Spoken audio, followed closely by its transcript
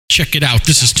Check it out,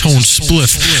 this is Tone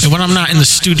Spliff, and when I'm not in the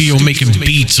studio making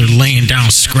beats or laying down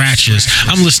scratches,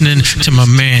 I'm listening to my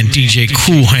man DJ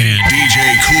Cool Hand. DJ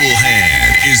Cool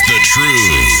Hand is the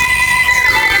truth.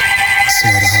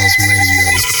 Slaughta House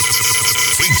Radio.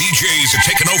 Fleet DJs are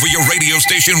taking over your radio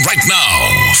station right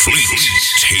now. Fleet,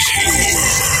 take over.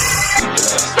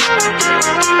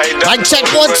 Mic check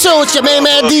 1 2, it's your main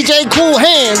man DJ Cool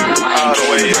Hand.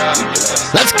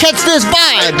 Let's catch this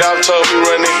vibe.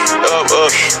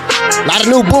 Lot of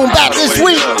new boom bap this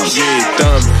week.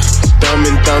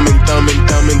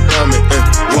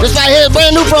 This right here is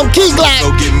brand new from Key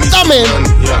Glock. Thumbin'.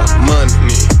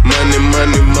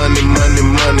 Money.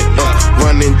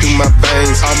 Running through my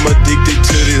veins. I'm addicted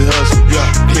to this hustle.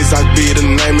 Please I be the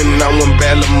name and I want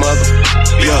bad little mother.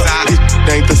 It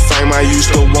ain't the same. I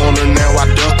used to want her, now I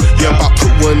duck. I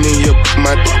put one in your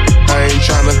my. I ain't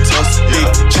tryna tussle.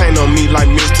 Chain on me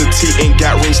like Mr. T and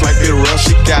got rings like Bill Rush.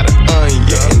 She got an onion.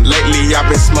 And lately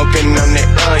I've been smoking on that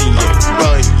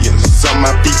onion. So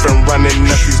my feet from running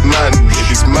up this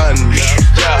money.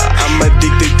 I'm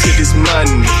addicted to this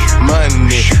money.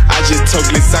 I just told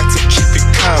Lizak to keep it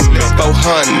coming.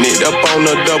 400 up on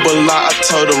a double lot. I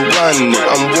told them run it.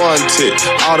 I'm wanted.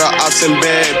 All the ops and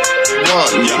bad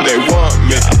want me. They want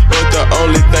me, but the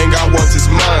only thing I want is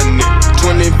money.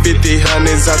 20, 50,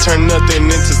 hundreds, I turn nothing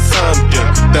into something.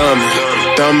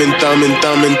 Thumbing.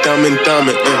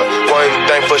 One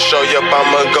thing for sure, yup,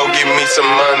 I'ma go get me some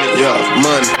money.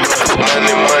 Money.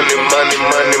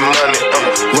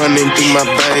 Running through my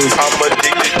veins, I'm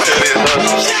addicted to this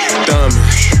hustle.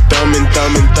 Thumbing.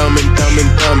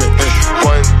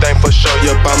 One thing for sure,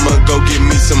 yup, I'ma go get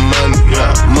me some money.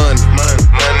 Money.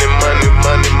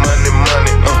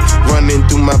 Running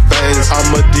through my veins, I'm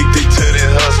addicted to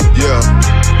this hustle.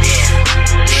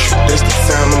 That's the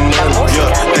sound of money.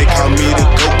 They call me the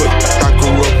GOAT, but I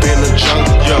grew up in the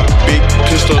jungle. Big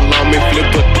pistol on me, flip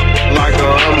it like a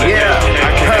omelet.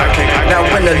 Now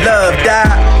when the love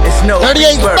died, it's no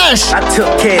 38 fresh. I took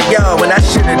care of y'all when I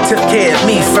should've took care of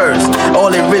me first.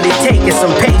 All it really takes is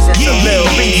some patience, a little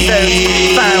research.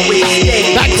 Find ways to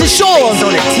stay back to shore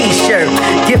on a t-shirt.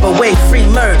 Give away free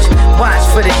merch. Watch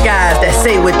for the guys that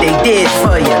say what they did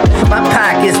for you. My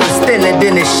pockets was thinner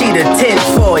than a sheet of tin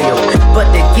foil. But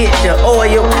to get the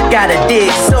oil, gotta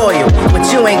dig soil. But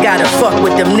you ain't gotta fuck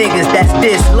with them niggas that's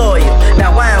disloyal.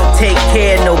 Now I don't take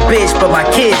care of no bitch, but my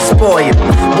kids spoil.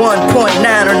 1.9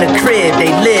 on the crib, they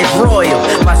live royal.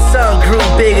 My son grew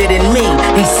bigger than me,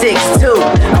 he's 6'2".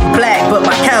 I'm black, but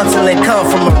my counseling come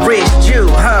from a rich Jew,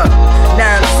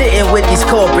 Now I'm sitting with these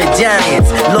corporate giants,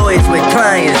 lawyers with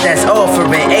clients that's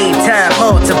offering 8-time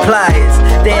multipliers.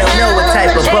 They don't know what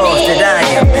type of boss that I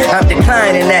am. I'm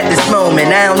declining at this moment,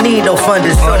 I don't need no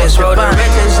funders. On this road to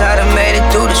riches, I done made it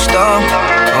through the storm.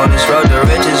 On this road to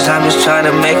riches, I'm just trying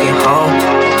to make it home.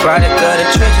 Product of the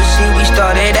trenches, see we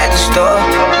started at the store.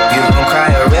 You gon' cry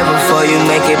a river before you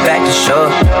make it back to shore.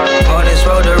 On this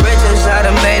road to riches, I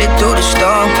done made it through the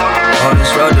storm. On this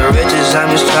road to riches,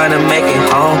 I'm just trying to make it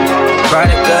home.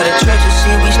 Product of the trenches,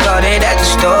 see we started at the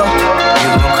store. You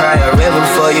gon' cry a river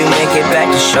before you make it back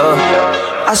to shore.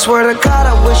 I swear to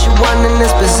God, I wish you weren't in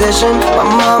this position. My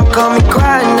mom called me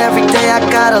crying every day, I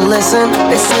gotta listen.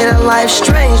 They say that life's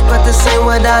strange, but this ain't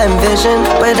what I envisioned.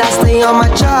 But I stay on my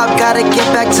job, gotta get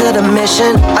back to the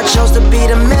mission. I chose to be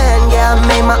the man, yeah, I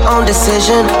made my own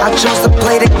decision. I chose to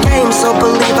play the game, so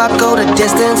believe I go the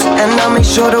distance. And I'll make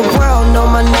sure the world know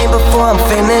my name before I'm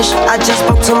finished. I just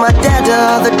spoke to my dad the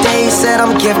other day, he said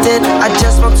I'm gifted. I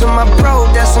just spoke to my bro,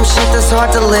 that's some shit that's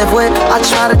hard to live with. I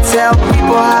try to tell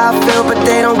people how I feel, but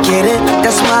they don't get it.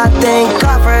 That's why I thank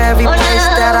God for every place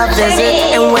that I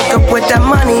visit. And wake up with that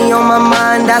money on my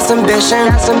mind, that's ambition.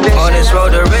 On this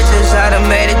road to riches, I done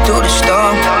made it through the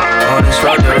storm. On this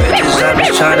road to riches, I'm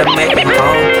just trying to make it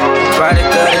home.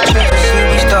 Product of the trenches, see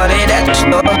we started at the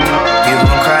store. You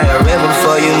gon' cry a river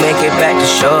before you make it back to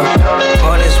shore.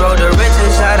 On this road to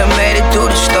riches, I done made it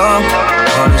through the storm.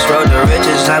 On this road to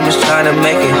riches, I'm just trying to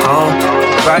make it home.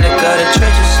 Product of the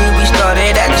trenches, see we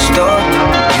started at the store.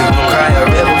 You gon' cry a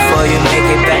river before you make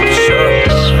it back to shore.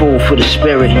 Food for the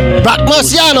spirit. Rock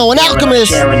Marciano, an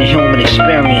alchemist. Sharing the human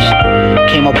experience.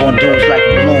 Came up on dudes like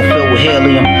a balloon filled with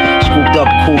helium. Scooped up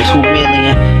a cool 2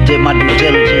 million. Did my due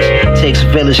diligence. Takes a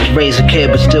village to raise a kid,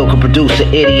 but still can produce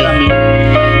an idiot.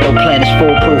 No plan is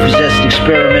foolproof. It's just an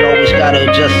experiment. Always gotta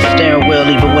adjust the steering wheel,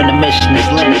 even when the mission is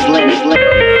limited.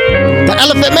 The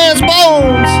Elephant Man's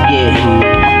bones.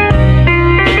 Yeah.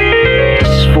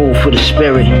 Food for the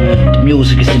spirit. The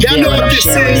music is endearing. I'm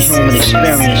sharing the human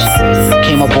experience.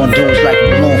 Came up on dudes like a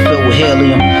balloon filled with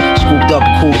helium. Scooped up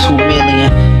a cool 2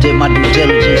 million. Did my due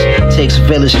diligence. Takes a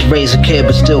village to raise a kid,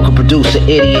 but still can produce an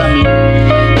idiot.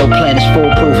 No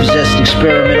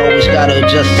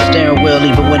just a steering wheel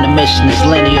even when the mission is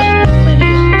linear.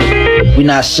 We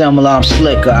not similar, I'm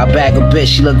slicker. I bag a bitch,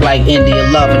 she look like India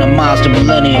loving a Mazda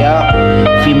Millennia.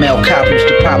 Female cop used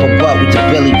to pop a butt with the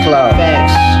Billy Club.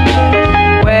 Facts.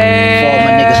 For all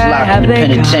my niggas locked in the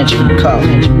penitentiary cuff. I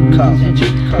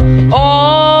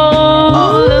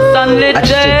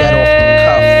just took that off the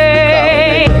cuff.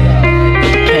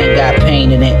 Pen got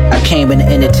pain in it. I came in the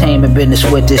entertainment business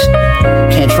with this.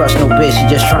 Can't trust no bitch, she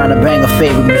just trying to bang a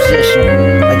favorite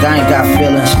musician. Like I ain't got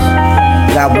feelings.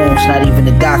 Got wounds, not even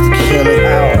the doctor can heal it.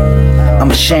 I'm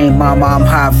ashamed, mama, I'm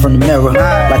hiding from the mirror.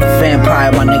 Like a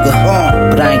vampire, my nigga.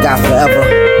 But I ain't got forever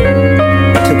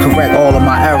to correct all of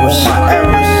my errors.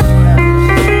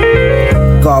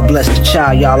 God bless the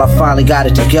child, y'all, I finally got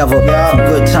it together. From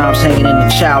good times hanging in the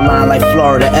child line like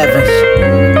Florida Evans.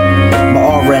 My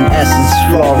aura and essence is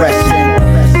fluorescent.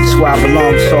 That's where I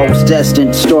belong, so I was destined.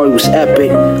 The story was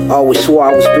epic. Always swore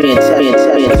I was being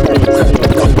tested.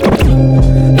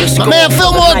 My man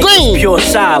Fillmore Green. Pure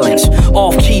silence,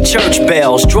 off-key church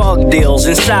bells, drug deals,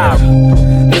 and sirens.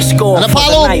 The score for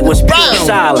the night was pure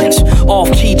silence,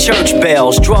 off-key church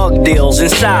bells, drug deals, and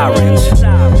sirens.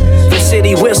 The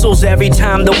city whistles every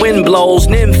time the wind blows.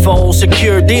 Nymphos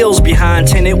secure deals behind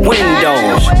tinted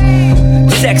windows.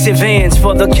 Sexy vans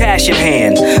for the cash in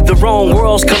hand. The wrong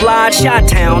worlds collide.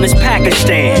 Shot-town is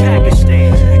Pakistan.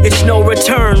 It's no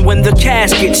return when the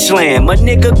casket slam. A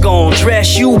nigga gon'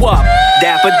 dress you up,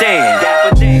 Dapper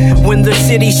Dan. When the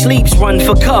city sleeps, run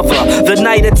for cover. The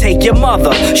night'll take your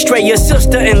mother, stray your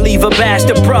sister and leave a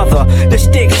bastard brother. The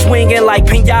stick swinging like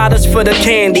pinatas for the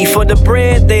candy. For the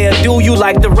bread, they'll do you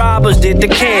like the robbers did the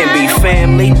Canby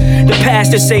family. The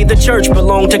pastors say the church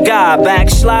belonged to God.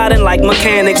 Backsliding like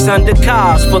mechanics under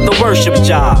cars for the worship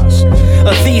jobs.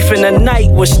 A thief in the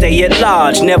night will stay at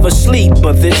large. Never sleep,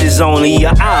 but this is only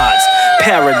your odds.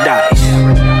 Paradise.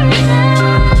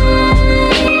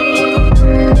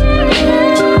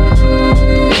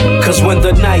 Cause when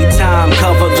the nighttime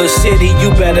cover the city,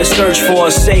 you better search for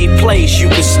a safe place you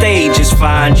can stay, just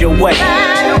find your way.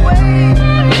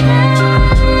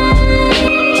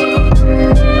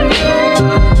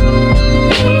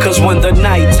 Cause when the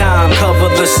nighttime cover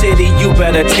the city, you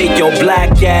better take your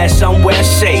black ass somewhere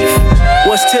safe.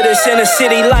 What's to this inner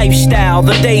city lifestyle?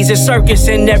 The days of circus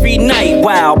and every night,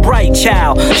 wow, bright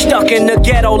child. Stuck in the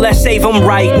ghetto, let's save them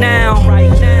right now.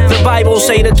 The Bible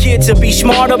say the kids will be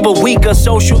smarter but weaker.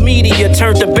 Social media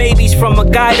turned the babies from a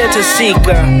guider to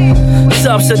seeker.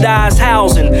 Subsidized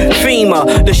housing,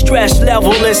 FEMA. The stress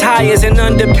level is high as an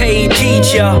underpaid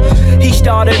teacher. He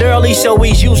started early so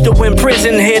he's used to when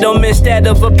prison hit him. Instead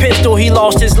of a pistol, he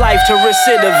lost his life to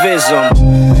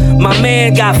recidivism. My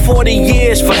man got 40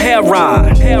 years for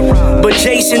heroin, but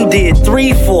Jason did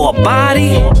 3 for a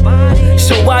body.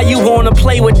 So why you wanna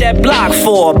play with that block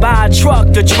for? Buy a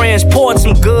truck to transport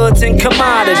some goods and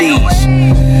commodities.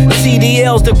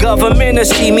 CDL's the government to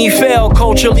see me fail.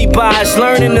 Culturally biased,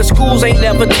 learning the schools ain't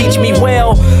never teach me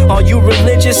well. Are you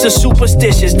religious or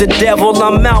superstitious? The devil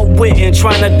I'm outwitting,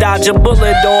 trying to dodge a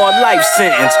bullet or a life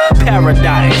sentence.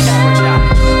 Paradise.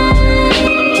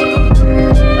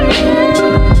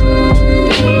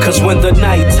 Cause when the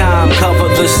nighttime cover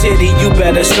the city, you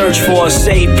better search for a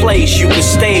safe place you can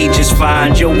stay, just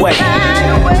find your way.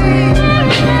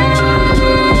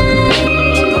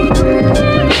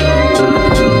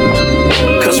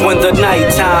 Cause when the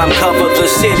nighttime cover the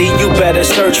city, you better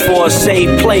search for a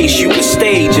safe place you can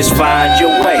stay, just find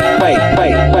your way.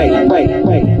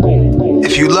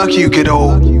 If you lucky, you get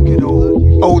old.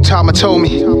 Old timer told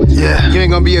me, yeah, you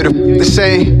ain't gonna be able to the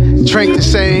same, drink the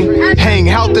same, hang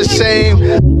out the same.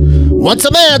 Once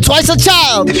a man, twice a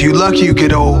child. If you lucky, you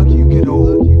get old.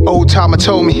 Old timer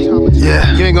told me,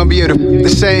 yeah, you ain't gonna be able to the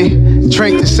same,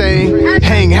 drink the same,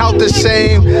 hang out the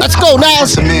same. Let's go now.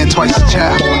 Once a man, twice a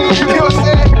child. You know what I'm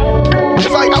saying? It's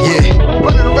like I'm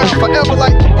running around forever,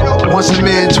 like, you know. Once a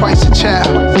man, twice a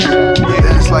child.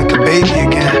 Yeah, it's like a baby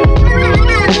again.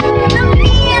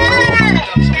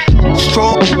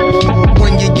 Strong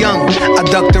when you're young. I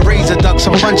ducked the razor, ducked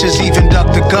some punches, even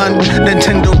ducked the gun.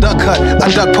 Nintendo duck hut, I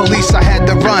ducked police, I had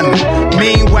to run.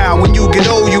 Meanwhile, when you get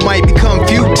old, you might become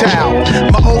futile.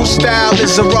 My old style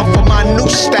is a rough for my new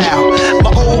style.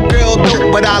 My old girl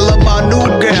dope, but I love my new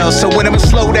girl. So when I'ma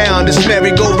slow down, this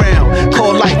merry-go-round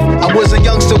called life. I was a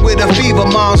youngster with a fever,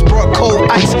 moms brought cold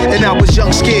ice, and I was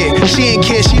young scared. She ain't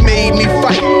care, she made me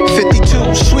fight.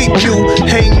 52, sweep you,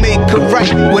 hang make her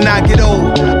right. When I get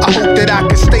old, I hope that I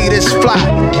can stay this fly.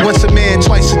 Once a man,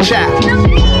 twice a child.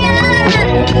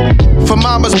 From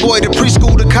mama's boy to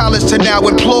preschool to college to now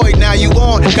employed, now you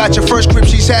on. Got your first crib,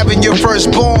 she's having your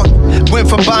firstborn. Went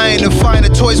from buying the finer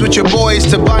toys with your boys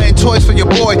to buying toys for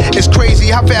your boy. It's crazy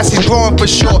how fast he's growing for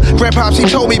sure. Grandpops, he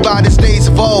told me about his days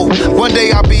of old. One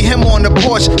day I'll be him on the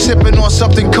porch, sipping on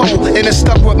something cold, and it's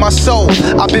stuck with my soul.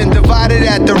 I've been divided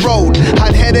at the road,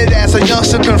 hot-headed as a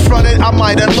youngster confronted, I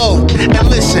might unload. And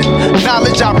listen,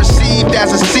 knowledge I received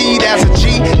as a seed, as a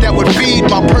G, that would feed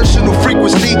my personal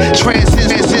frequency.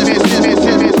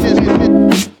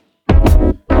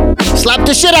 Slap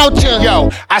the shit out ya. Yo,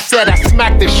 I said I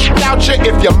smack the shit out ya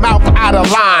if your mouth out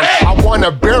of line. I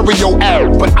wanna bury your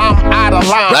ass, but I'm out of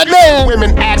line. Right there.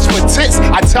 Women ask for tits,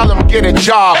 I tell them get a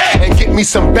job and get me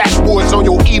some backboards on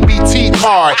your EBT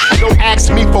card. Don't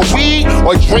ask me for weed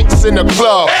or drinks in the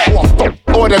club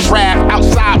or autograph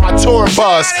outside my tour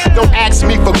bus. Don't ask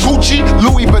me for Gucci,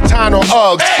 Louis Vuitton or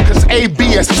Uggs, cause A,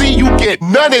 B, and C, you get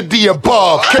none of the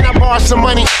above. Can I borrow some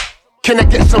money? Can I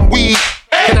get some weed?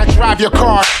 Can I drive your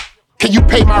car? Can you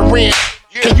pay my rent?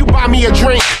 Can you buy me a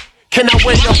drink? Can I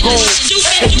wear your gold?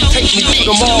 Can you take me to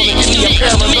the mall and give me a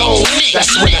pair of those?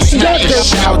 That's when I smack the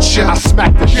shit out ya. I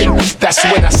smack the shit. That's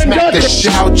when I smack the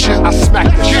shit out ya. I smack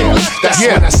the shit. That's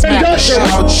when I smack the shit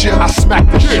out ya. I smack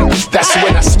the shit. That's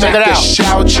when I smack the shit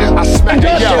out ya. I smack the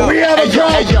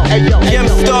shit. Young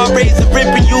Star Razor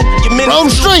ripping you. Your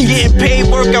minutes getting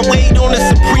paid work. I wait on the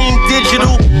Supreme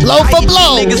Digital. Blow for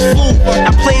blow. Niggas fool.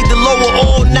 I played the lower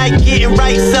all night, getting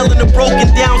right, selling the broken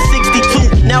down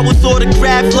 62. Now it's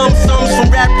autographed lump sums from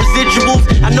rap residuals.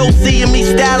 I know seeing me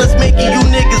stylist making you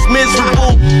niggas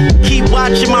miserable. Keep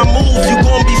watching my moves, you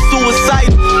gon' be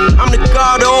suicidal. I'm the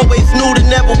God I always knew to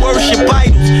never worship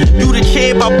idols. You the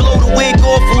champ, I blow the wig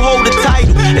off who hold the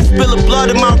title. And spill the blood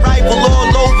of my rival all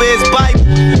over his Bible.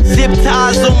 Zip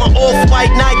ties on my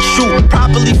off-white Nike shoe.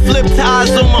 Properly flip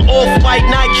ties on my off-white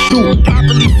Nike shoe.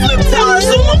 Properly flip ties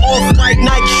on my off-white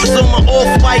Nike shoes. On my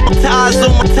off-white ties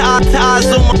on my ties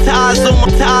on my ties on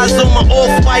my ties on my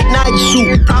off-white Nike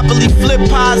shoe. Properly flip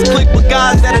pies, click with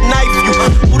guys that'll knife you.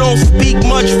 Who don't speak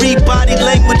much, read body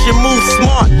language and move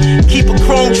smart. Keep a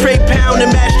chrome tray pound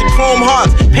and match the chrome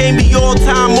hearts. Pay me all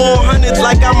time, more hundreds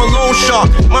like I'm a loan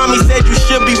shark. Mommy said you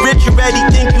should be rich already,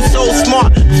 think you so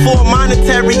smart. Before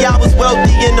monetary, I was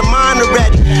wealthy in the mind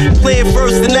already. Plan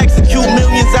first and execute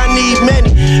millions, I need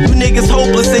many. You niggas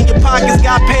hopeless and your pockets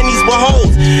got pennies with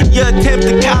holes. Your attempt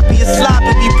to copy a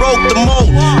sloppy, we broke the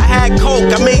mold. I had coke,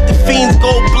 I made the fiends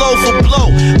go blow for blow.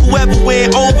 Whoever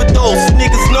went overdose,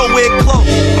 niggas nowhere close.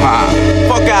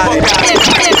 Fuck out of here.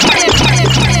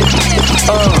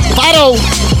 Fido,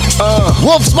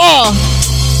 Wolph's Bar,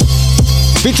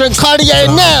 featuring Cartier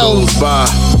and Nails,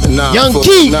 Young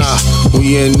Keeks.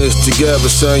 We in this together,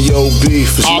 son. Yo,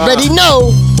 beef is already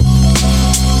know.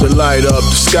 The light up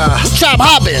the sky. Trap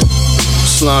hopping.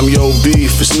 Slime, yo,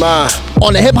 beef is mine.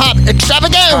 On the hip hop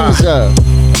extravaganza.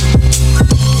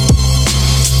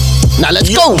 Now let's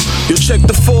go. You check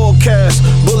the forecast.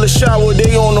 Bullet shower,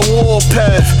 they on the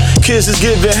warpath. Kids is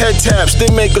giving head taps, they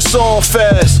make a song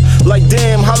fast. Like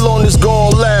damn, how long this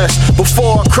gon' last?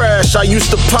 Before I crash, I used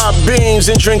to pop beans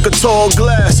and drink a tall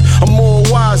glass. I'm more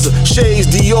wiser, shades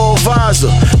Dior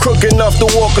visor. Crook enough to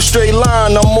walk a straight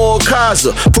line, I'm more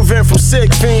Kaiser. Prevent from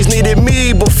sick fiends, needed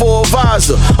me before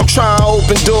visor. I'm trying to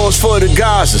open doors for the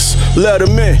Gazas, let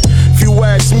them in. If you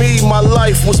ask me, my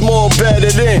life was more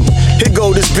better then. Here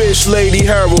go this bitch, Lady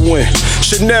Heroin.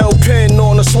 Chanel pen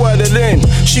on a sweater then.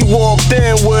 She walked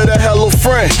in with a hello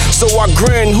friend. So I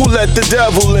grinned, who let the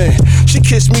devil in? She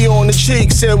kissed me on the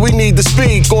cheek, said we need to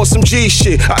speak on some G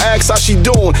shit. I asked how she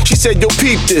doing, she said yo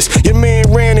peep this. Your man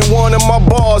ran in one of my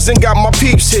bars and got my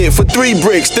peeps hit for 3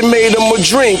 bricks. Then made him a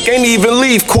drink, ain't even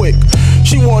leave quick.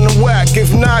 She want him whack,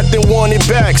 if not, then want it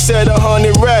back. Said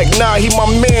 100 rack, nah, he my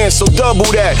man, so double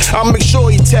that. I'll make sure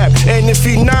he tap, and if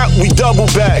he not, we double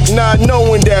back. Not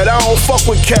knowing that, I don't fuck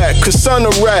with cat, cause son a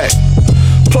rat.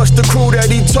 Plus the crew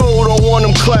that he told don't want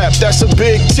him clap. That's a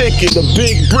big ticket, a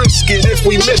big brisket if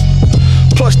we miss.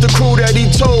 Plus the crew that he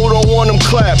told don't want him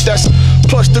clap. That's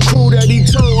plus the crew that he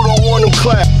told don't want him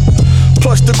clap.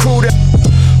 Plus the crew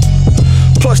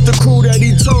that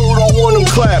he told don't want him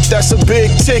clap. That's a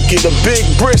big ticket, a big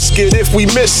brisket if we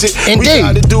miss it. Indeed. We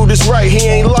gotta do this right, he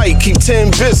ain't light. Keep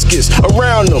 10 biscuits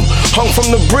around them. Hung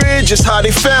from the bridge is how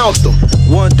they found them.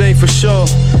 One thing for sure,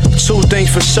 2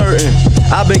 things for certain.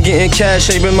 I've been getting cash,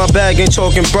 ain't in my bag, ain't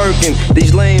talking Birkin.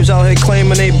 These lames out here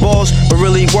claiming they boss, but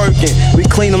really working. We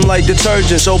clean them like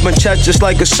detergents, open chest just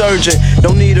like a surgeon.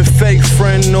 Don't need a fake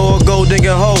friend nor a gold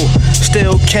digging hoe.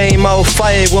 Still came out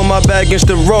fighting with my back against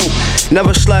the rope.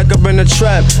 Never slack up in the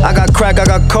trap. I got crack, I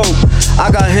got coke. hope. I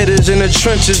got hitters in the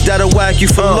trenches that'll whack you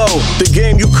for low. The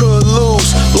game you could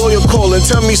lose. Lawyer calling,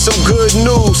 tell me some good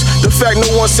news. The fact no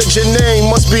one said your name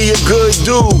must be a good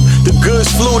dude. The goods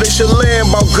flew, they should land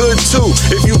about good too.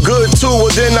 If you good too,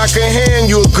 well then I can hand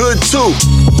you a good too.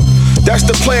 That's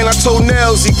the plan, I told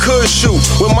Nails he could shoot.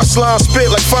 When my slime spit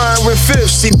like firing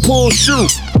fifths, he pull shoot.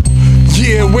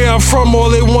 Yeah, where I'm from, all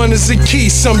they want is a key,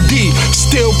 some D.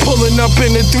 Still pulling up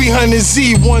in the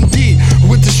 300Z, 1D.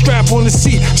 With the strap on the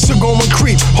seat, so go and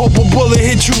creep. Hope a bullet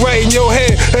hit you right in your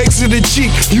head, exit the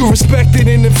cheek. You respected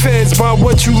in the feds by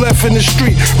what you left in the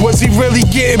street. Was he really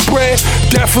getting bread?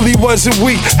 Definitely wasn't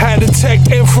weak. Had a tech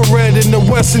infrared in the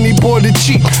west and he bought it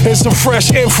cheap. And some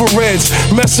fresh infrareds,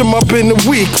 mess him up in the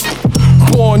week.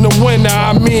 Born a winner,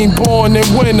 I mean born in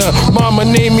winter. Mama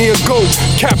named me a goat,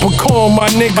 Capricorn, my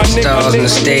nigga. Stars in the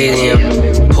stadium,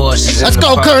 Porsches. Let's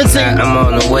go, Currency. I'm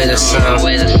on the way to some.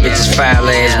 Bitches file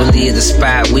ass, we leave the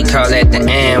spot. We call that the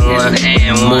M1.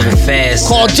 Moving fast.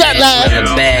 Call jet lag.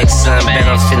 The bag, son. Bet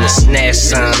I'm finna snatch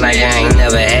some like I ain't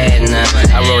never had none.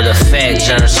 I rode a fat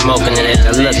joint, smoking it at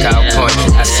the lookout point.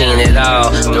 I seen it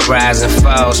all. The rise and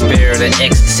fall, spirit of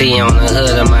ecstasy on the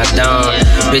hood of my dome.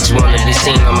 Bitch wanna be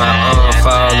seen on my arm for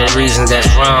all the reasons that's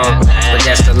wrong. But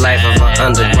that's the life of an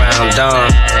underground dawn.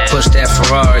 Push that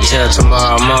Ferrari till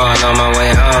tomorrow morning on my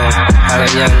way home. How the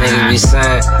young nigga be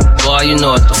saying, boy, you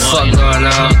know what the fuck going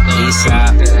on.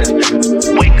 Eastside.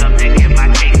 Wake up and get my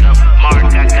cake up.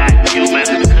 Mark, I got you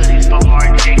better hoodies for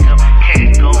Mark Jacob.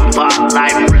 Can't go fuck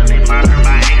life, really murder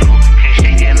my ankle. Can't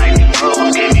shake it like the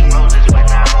rose. Give me roses when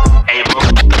I'm able.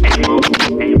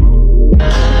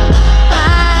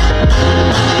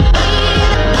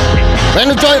 Ran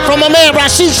a joint from my man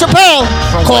Rashid Chappelle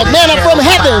called Manna from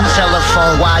Heaven.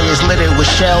 Telephone wires littered with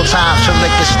shell tops from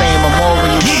liquor stain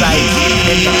memorial site.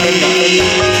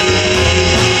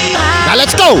 Now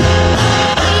let's go.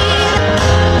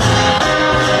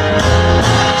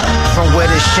 From where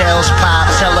the shells pop,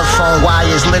 telephone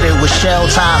wires littered with shell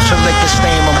tops from liquor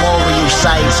stain memorial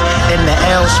sites. In the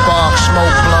L spark,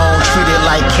 smoke blown, treated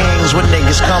like kings when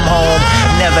niggas come home.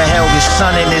 Never held his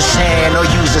son in his hand or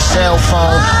used a cell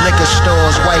phone. Liquor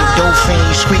stores, white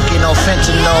dolphins squeaking on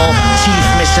fentanyl. Teeth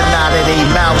missing out of their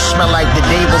mouths, smell like the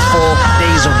day before.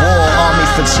 Days of war, army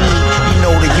fatigue, you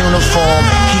know the uniform.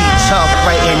 Heat tough,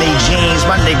 right in they jeans,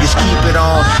 my niggas keep it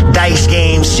on. Dice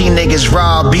games, see niggas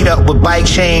rob, beat up with bike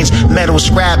chains. Metal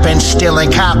scrapping, stealing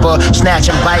copper,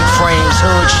 snatching bike frames.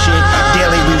 Hood shit,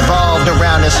 daily revolved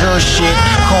around this hood shit.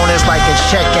 Corners like a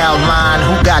checkout line,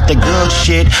 who got the good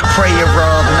shit? Prayer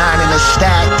rug, 9 in a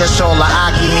stack, that's all the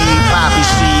Aki need. Poppy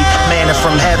seed, manna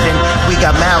from heaven, we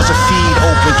got mouths to feed.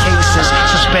 Open cases,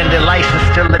 suspended license,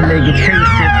 still a nigga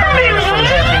chasing. Manna from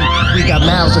heaven, we got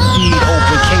mouths to feed.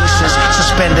 Open cases,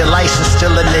 suspended license,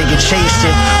 still a nigga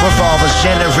chasing. Revolvers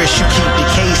generous, you keep the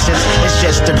cases, it's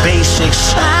just the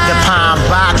basics. The pine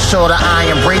box or the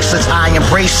iron bracelets, I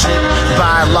embrace it.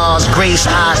 Bylaws, grace,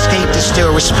 I escaped it,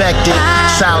 still respected.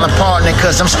 Silent partner,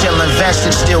 cause I'm still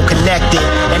invested, still connected.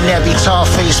 And every tall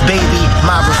faced baby,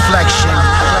 my reflection.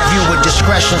 View with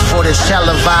discretion for this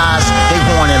televised. They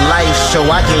wanted life, so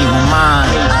I gave them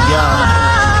mine. Yeah.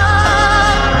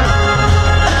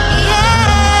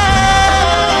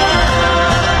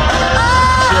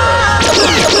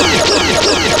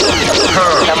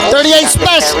 38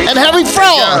 Special and Harry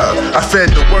Fraud. I fed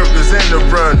the workers and the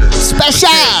runners. Special.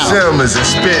 Summers and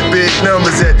spent big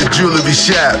numbers at the jewelry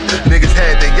shop. Niggas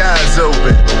had their eyes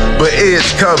open, but ears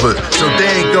covered, so they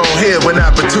ain't gon' hear when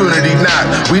opportunity knock.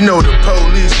 We know the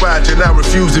police watch and I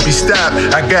refuse to be stopped.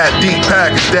 I got deep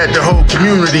pockets that the whole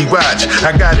community watch.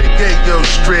 I got a Gayo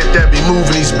strip that be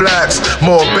moving these blocks.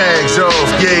 More bags off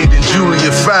Ye than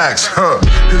Julia Fox,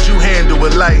 Cause you handle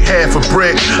it like half a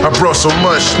brick. I brought so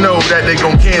much snow that they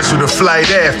gon' cancel the flight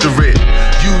after it.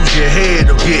 Use your head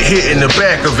or get hit in the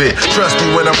back of it. Trust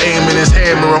me when I'm aiming this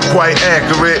hammer, I'm quite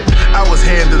accurate. I was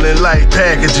handling light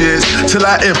packages till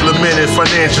I implemented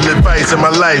financial advice in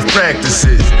my life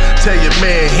practices. Tell your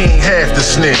man he ain't half the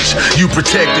snitch. You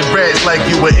protecting rats like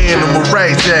you an animal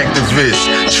rights activist.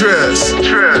 Trust.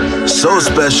 So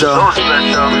special.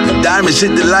 The diamonds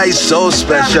hit the lights, so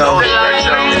special.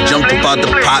 And jumped up out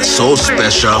the pot, so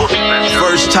special.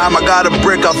 First time I got a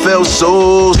brick, I felt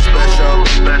so special.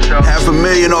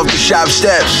 $500,000 off the shop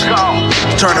steps.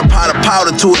 Turn a pot of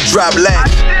powder to a drop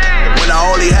latch. When I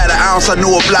only had an ounce, I knew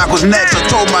a block was next. I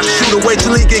told my shooter, wait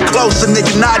till he get closer,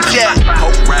 nigga, not yet.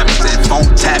 Coke raps and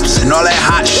phone taps and all that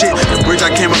hot shit. The bridge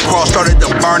I came across started to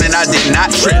burn and I did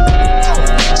not trip.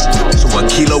 So a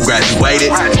kilo graduated.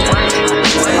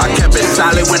 I kept it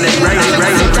solid when it rained.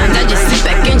 I just sit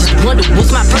back back and just wonder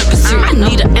what's my purpose here. I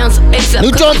need an answer ASAP.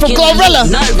 New joint from Glorilla.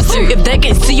 If they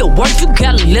can't see your worth, you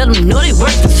gotta let them know they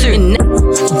worth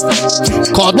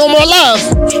it. Called No More Love.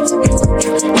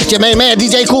 It's your main man,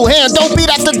 DJ Cool Hand. Dope beat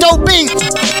after dope beat.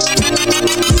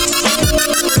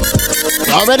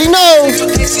 Already know.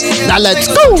 Now let's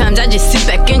go. Sometimes I just sit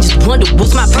back and just wonder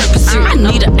what's my purpose here. I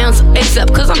need an answer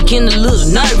ASAP cause I'm getting a little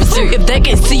nervous here. If they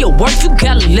can't see your worth, you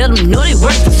gotta let them know they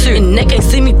worth it here. And they can't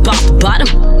see me pop the bottom,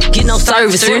 get no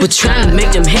service here. But trying to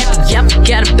make them happy, I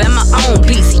gotta bet my own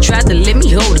piece. He tried to let me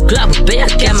hold the glove, but babe,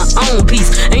 I got my own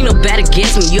piece. Ain't nobody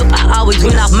gas me up, I always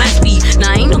went off my speed.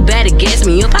 Now ain't nobody gas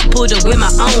me up, I pulled up with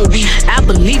my own beat. I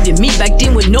believed in me back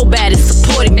then when nobody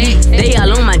supported me. They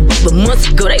all on my dick, but months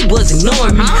ago they was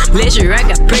ignoring me. Last year I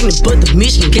got pregnant, but the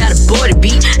mission got aborted.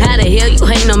 Beat, how the hell you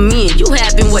hating on me and you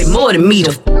happen way more than me?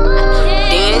 Then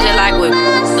just like with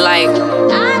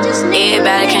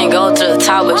everybody can't go to the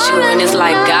top with you, and it's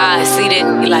like God see that,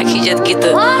 like he just get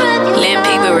to let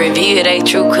people reveal their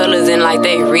true colors and like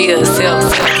they real self.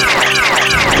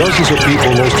 Dozens of people,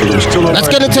 most of them still alive. Let's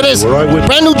get into this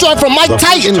brand new joint from Mike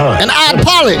Titan and Odd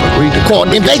Pollitt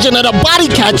called Invasion of the Body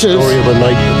Catchers. Story of a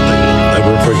night that they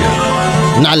never forget.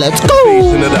 Now let's go.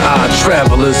 Invasion of the odd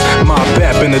travelers, my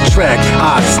bap in the track,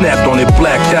 I snapped on it,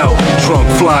 blacked out, drunk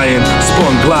flying,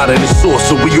 spun gliding, the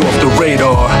sorcery off the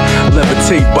radar,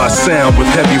 levitate by sound with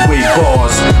heavyweight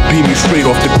bars, beam me straight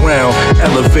off the ground,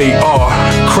 elevate our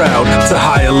crowd to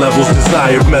higher levels,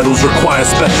 desired metals require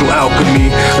special alchemy,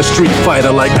 a street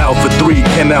fighter like Alpha 3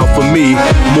 can out for me,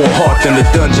 more heart than the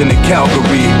dungeon in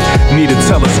Calgary, need a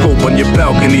telescope on your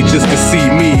balcony just to see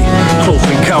me, close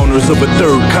encounters of a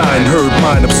third kind, heard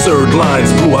mine absurd lines,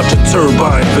 blew out your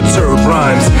turbine for turb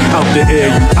rhymes, out the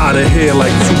air you out of here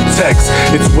like two texts,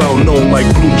 it's well known like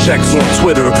blue checks on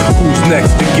Twitter, who's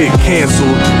next to get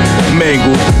cancelled,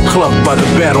 mangled, clubbed by the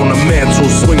bat on the mantle,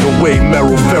 swing away,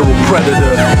 Merrill feral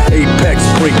predator, apex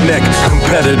breakneck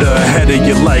competitor, ahead of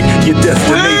your like your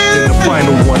destination, the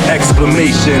final one,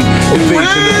 exclamation,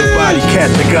 invasion of the body,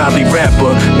 catch a godly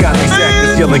rapper, got these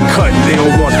actors yelling cut, they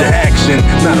don't want the action,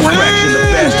 not a fraction of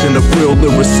bastion of real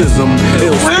lyricism,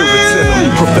 ill spirits in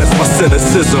them, profess my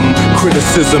cynicism,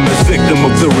 criticism as victim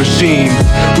of the regime,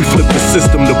 we flip the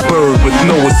system to bird with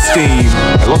no esteem.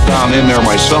 I looked down in there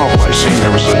myself, I seen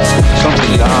there was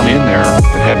something down in there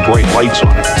that had bright lights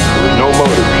on it. There was no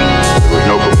motors, there was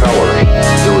no propeller,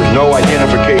 there was no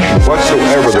identification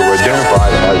whatsoever that were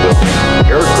identified as an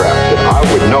aircraft that I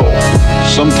would know.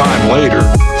 Sometime later,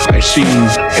 I seen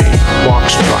a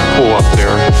box truck pull up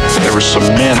there. There were some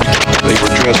men, they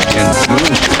were dressed in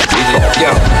moon suits.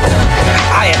 Yo,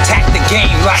 I attack the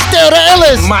game like still the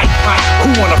illest. Mike,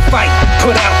 who wanna fight?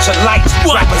 Put out your lights.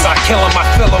 Rappers I kill them, I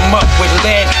fill them up with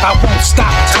lead. I won't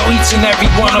stop till each and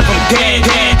every one of them dead.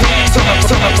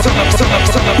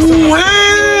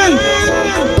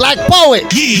 Black Poet.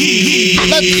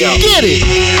 Let's get it.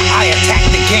 I attack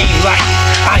the game like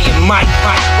I am Mike.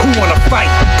 Who wanna fight?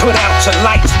 Put out your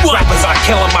lights. Rappers I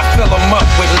kill them, I fill them up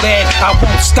with lead. I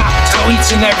won't stop till each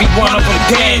and every one of them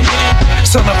dead.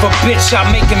 Son of a bitch, y'all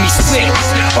making me sick.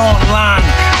 Online,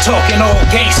 talking all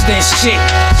gangsta and shit.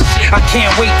 I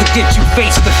can't wait to get you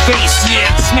face to face. Yeah,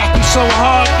 smack you so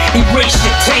hard, erase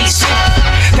your taste.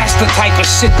 That's the type of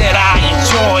shit that I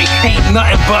enjoy. Ain't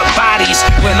nothing but bodies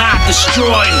when I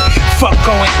destroy. Fuck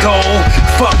going gold,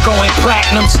 fuck going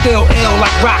platinum. Still ill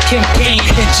like Rakim Kane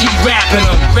and G rapping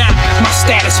them. My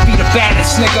status be the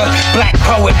baddest nigga. Black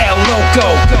Poet El Loco.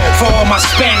 For all my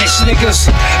Spanish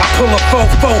niggas, I pull a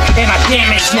fofo and I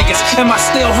damage niggas. Am I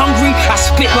still hungry? I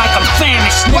spit like I'm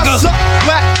famished, nigga. What's up,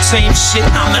 Black? Same shit,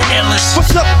 I'm the illest.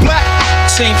 What's up, Black?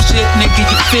 Same shit, nigga,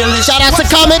 you feel it? Shout out to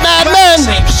Comet Madman.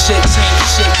 Same shit, same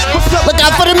shit. What's up? Look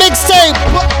out for the mixtape.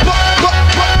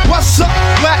 What's up,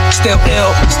 Black? Still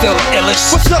ill, still the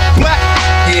illest. What's up, Black?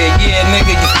 Yeah,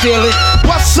 nigga, you feel it?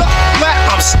 What's up, Black?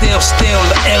 I'm still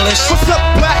the illest. What's up,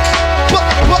 Black?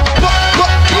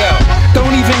 Yo,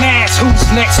 don't even ask who's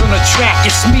next on the track.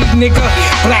 It's me, nigga.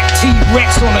 Black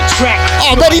T-Rex on the track.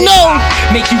 Already know.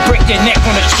 Make you break your neck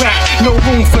on the track. No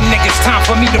room for niggas. Time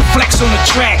for me to flex on the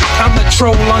track. I'm the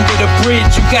troll under the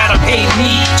bridge. You gotta pay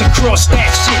me to cross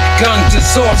that shit. Guns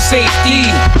dissolve safety.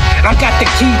 I got the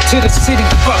key to the city.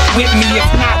 Fuck with me. If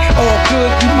not all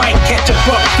good, you might catch a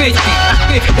 $150.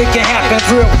 It can happen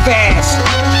real fast.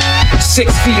 6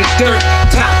 feet of dirt,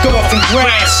 topped off in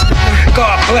grass.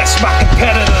 God bless my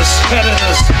competitors.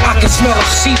 I can smell a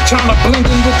sheep trying to blend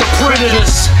in with the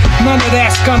predators. None of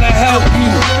that's gonna help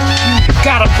you.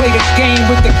 Gotta play the game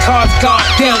with the cards God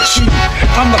dealt you.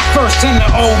 I'm the first and the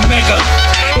Omega.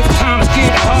 If times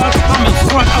get hard, I'm in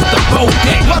front of the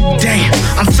bodega. Damn,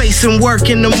 I'm facing work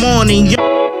in the morning.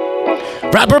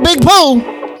 Rapper Big Pooh.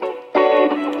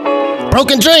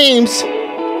 Broken Dreams.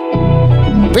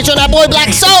 Bitch on that boy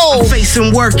Black Soul. I'm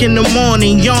facing work in the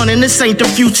morning, yawning. This ain't the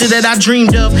future that I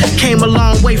dreamed of. Came a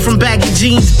long way from baggy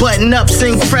jeans, button ups,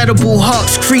 incredible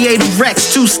hawks, creative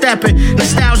Rex, two-stepping.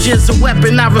 Nostalgia is a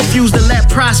weapon I refuse to let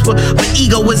prosper, but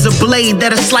ego is a blade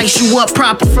that'll slice you up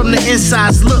proper from the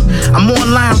insides. Look, I'm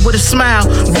online with a smile,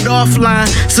 but offline,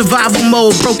 survival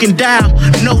mode broken down,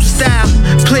 no style,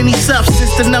 plenty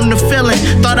substance to numb the feeling.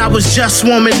 Thought I was just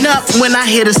warming up when I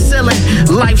hit a ceiling.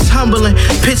 Life's humbling.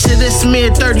 Picture this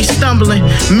mid-30s stumbling,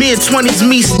 mid-20s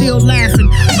me still laughing,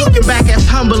 looking back at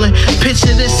humbling.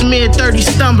 Picture this mid-30s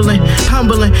stumbling,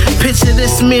 humbling. Picture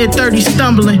this mid-30s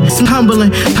stumbling,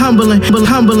 humbling.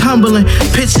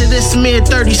 Picture this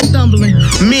mid-30s stumbling,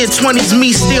 mid-20s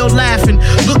me still laughing,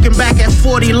 looking back at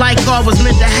 40 like all was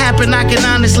meant to happen. I can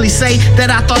honestly say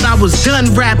that I thought I was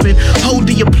done rapping. Hold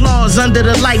the applause under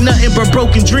the light, nothing but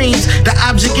broken dreams. The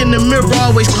object in the mirror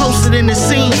always closer than it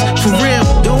seems. For real,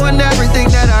 doing everything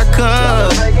that I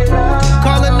could.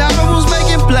 Calling albums,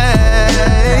 making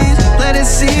plays, planting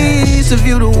seeds to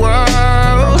view the world.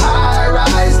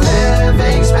 High-rise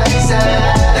living spaces.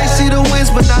 They see the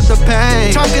wins but not the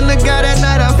pain. Talking to God at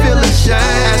night, I feel ashamed.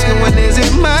 Asking when is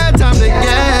it my time to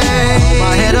gain?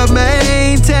 My head up,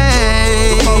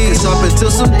 maintain. Focus up until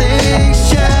some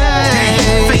things change.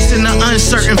 Facing the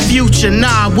uncertain future, nah,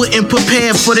 I wouldn't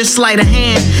prepare for this sleight of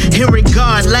hand. Hearing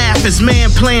God laugh as man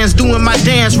plans, doing my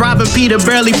dance, robbing Peter,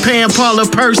 barely paying Paula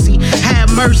Percy. Have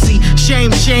mercy,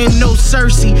 shame, no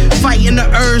Cersei. Fighting the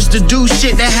urge to do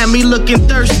shit that had me looking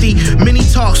thirsty. Many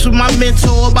talks with my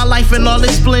mentor about life in all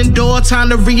its splendor. Time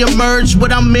to reemerge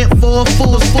what I'm meant for.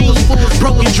 Full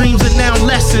broken dreams are now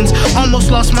lessons.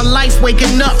 Almost lost my life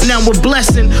waking up, now we're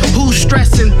blessing. Who's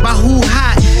stressing, by who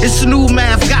hot? It's new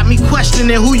math, got me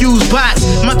questioning who use bots.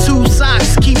 My two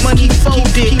socks keep money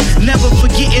folded. Never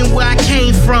forgetting where I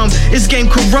came from. This game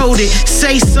corroded.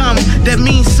 Say something that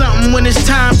means something when it's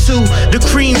time to. The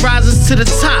cream rises to the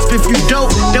top. If you dope,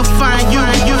 they'll find you.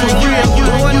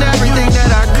 Doing everything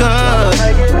that I could.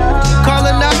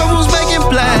 Calling albums, making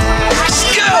plans. Let's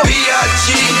go.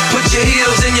 B.I.G. Put your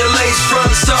heels in your lace front.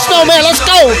 Snowman, let's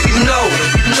go. No.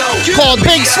 Called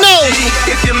Big Snow.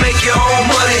 If you make your own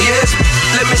money, yes.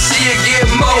 Let me see you get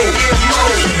more.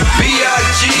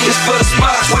 B.I.G. is for the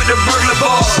spots with the burglar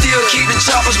ball. Still keep the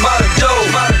choppers by the dough.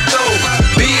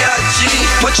 B.I.G.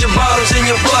 put your bottles and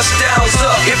your bust downs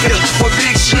up. If you with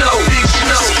Big Snow.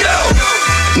 Let's go.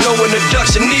 No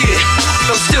introduction needed.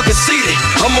 I'm still conceited.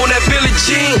 I'm on that Billie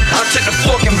Jean. I take the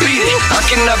fork and beat it. I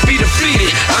cannot be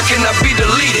defeated. I cannot be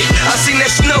deleted. I seen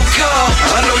that snow come.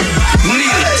 I know you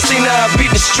need it. Seen how I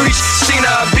beat the streets. Seen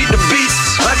how I beat the beats.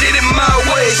 I did it my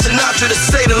way. Sinatra to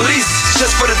say the least.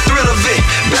 Just for the thrill of it.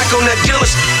 Back on that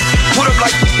dealership. Put up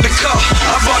like the car.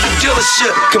 I bought the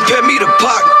dealership. Compare me to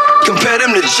Pac. Compare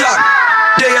them to Jock.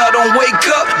 Day I don't wake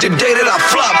up, the day that I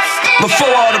flop. Before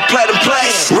all the platinum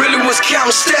plaques, really was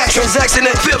counting stacks. Transaction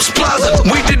at Phipps Plaza,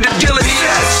 we did the deal at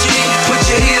B.I.G. Put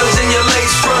your heels in your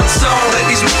lace fronts on. Let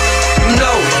these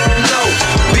know.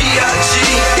 B.I.G.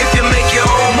 If you make your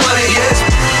own money, yes.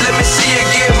 Let me see you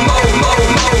get more.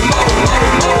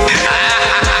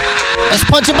 Let's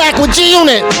punch it back with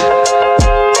G-Unit.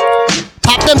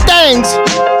 Pop them things.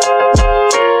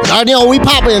 You already know we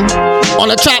poppin'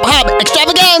 on the Trap Hop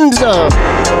Extravaganza.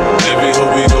 Every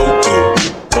hood we go through,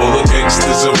 all the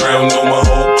gangsters around know my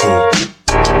whole crew.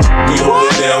 We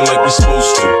hold it down like we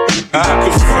supposed to. I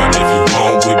can front if you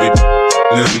want with it.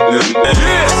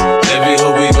 Every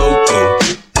hood we go through,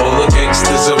 all the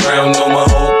gangsters around know my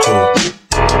whole crew.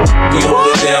 We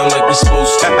hold it down like we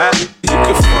supposed to. You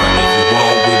can front if you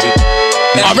want with it.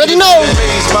 Already know.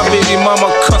 My baby mama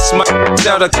cuss my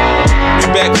out. We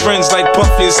back friends like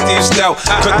Puffy and Steve Stout.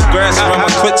 Cut the grass around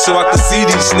my clit so I can see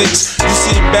these snakes. You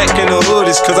see it back in the hood,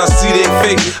 it's cause I see they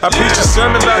fake. I preach a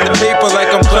sermon about the paper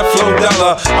like I'm Creflo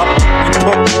Dollar. I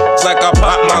pump like I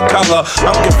pop my collar.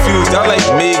 I'm confused, I like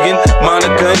Megan,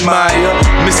 Monica and Maya.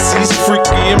 Missy's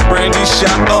freaky and Brandy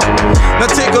shot up. Now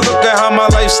take a look at how my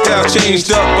lifestyle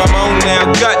changed up. I'm on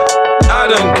now, I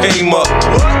done came up.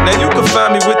 Now you can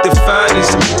find me with the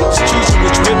finest. Choosing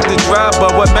which whip to drive,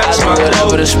 but what match my clothes.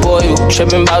 Whatever to spoil you,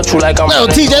 tripping about you like I'm. Yo,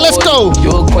 TJ, let's go.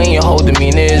 You a queen, your whole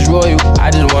demeanor is royal.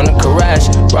 I just wanna caress,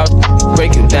 rock,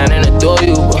 break you down and adore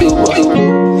you.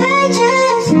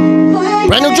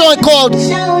 Brand new joint called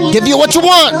Give You What You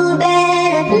Want.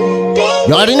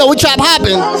 You already know we trap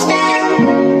hopping.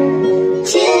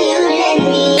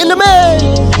 In the man.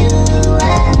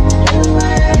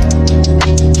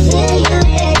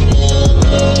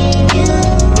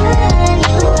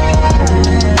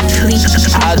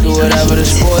 I do whatever to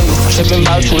spoil you. Tripping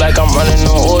about you like I'm running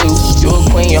on oil. You a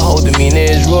queen, your whole demeanor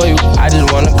is royal. I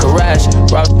just wanna caress,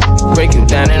 rock, break you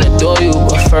down and adore you.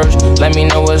 But first, let me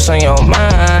know what's on your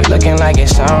mind. Looking like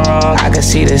it's something wrong, I can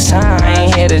see the sign. I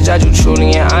ain't here to judge you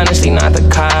truly and honestly, not the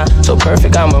kind. So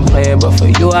perfect, I'm a player, but for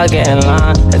you, I get in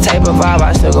line. The type of vibe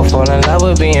I still go fall in love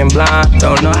with being blind.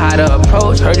 Don't know how to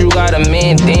approach, heard you got a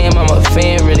man, damn, I'm a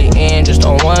fan, really in. Just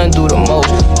don't wanna do the most.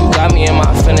 You got me in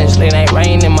my feelings, late night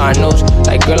rain in my nose.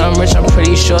 Like, girl, I'm rich, I'm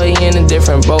pretty sure you in a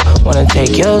different boat. Wanna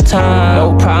take your time,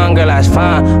 no problem, girl, that's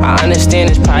fine. I understand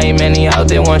there's probably many out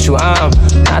there want you, I'm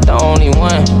not the only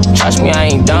one. Trust me, I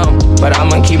ain't dumb, but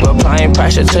I'ma keep applying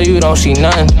pressure till you don't see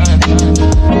none.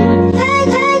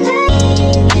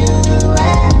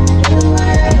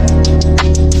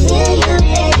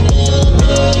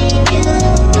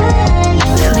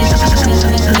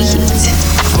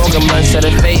 Smoking blunts to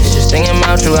the face, just thinking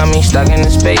about you got me stuck in the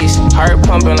space. Heart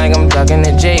pumping like I'm ducking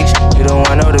the jakes. You don't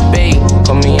want no debate,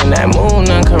 put me in that mood,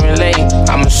 none can relate.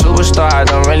 I'm a superstar, I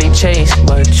don't really chase,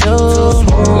 but you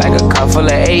like a cup full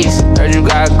of ace. Heard you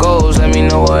got goals, let me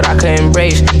know what I could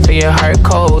embrace. Feel your heart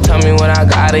cold, tell me what I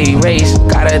gotta erase.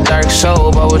 Got a dark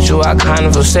soul, but with you I kind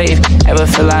of feel safe. Ever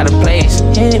feel out of place?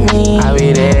 Hit me, I'll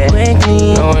be there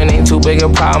quickly. No, it ain't too big a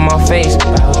problem, I'll face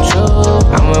about you.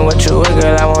 I'm in what you with,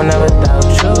 girl, I won't never doubt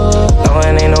you. No,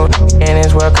 it ain't no and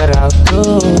it's work it out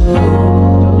too.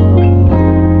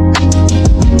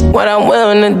 What I'm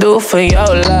willing to do for your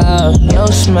love, your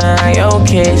smile, your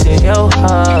kisses, your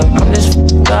hug. I'm just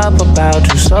f***ed up about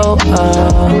you so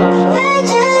I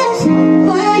just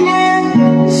wanna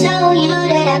show you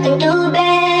that I can do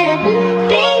better,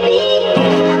 baby.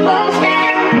 I won't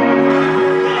stop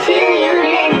till you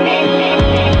let me.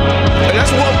 And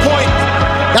that's 1 point.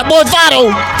 That boy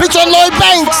Vado, featuring Lloyd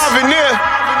Banks. 5 in there.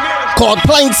 Called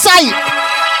Plain Sight.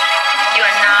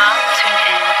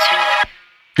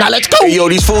 Now let's go. Hey, yo,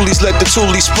 these foolies let the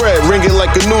toolie spread, ringing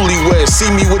like a newlywed. See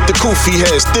me with the koofy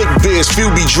heads, thick beards,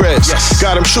 Fuby dreads. Yes.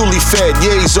 Got him truly fed,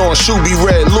 yays on, shoe be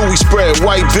red, Louis spread.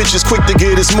 White bitches quick to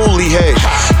get his moolie head.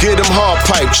 Get him hard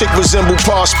pipe, chick resemble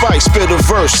Paul Spike. Spit a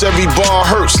verse, every bar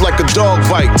hurts like a dog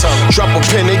bite. Drop a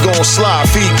pin, they gon' slide,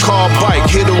 feet car bike.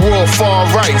 Hit a raw far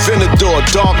right, Venador,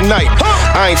 dark night.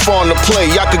 I ain't fond to play,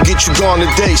 I could get you gone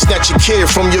today. Snatch your kid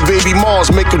from your baby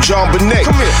moms, make him John Bonet.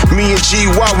 Me and G,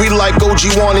 why we like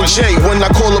OG1 and J. When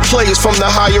I call a players from the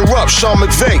higher up, Sean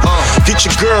McVay. Get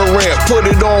your girl ramp, put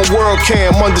it on world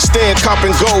cam. Understand, cop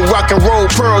and go, rock and roll,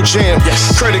 Pearl Jam.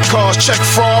 Credit cards, check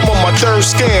fraud on my third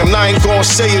scam. I ain't gon'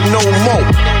 say it no more.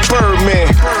 Birdman.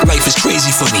 Life is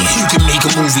crazy for me. You can make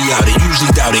a movie out it.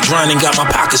 Usually doubt it. Grinding got my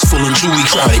pockets full and jewelry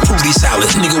crowded. Pooty salad.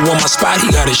 Nigga want my spot,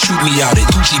 he gotta shoot me out it.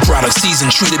 Gucci product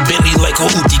season. Treated Bentley like a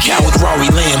hoopty cow with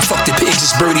Rory lamb. Fuck the pigs,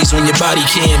 it's birdies on your body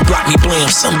can. Block me blam.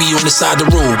 Sun be on the side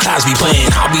of the road. Cosby playing.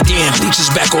 I'll be damn. Leeches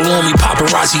back all on me.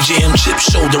 Paparazzi jam. Chip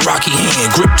shoulder, rocky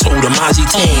hand. Grip toe the Mozzie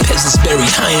tan. Peasants buried.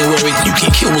 I ain't worried. You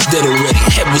can kill was dead already.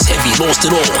 Head was heavy. Lost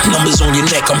it all. Numbers on your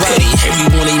neck. I'm petty.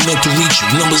 Everyone ain't meant to reach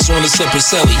you. Numbers on a separate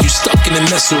celly. You stuck in a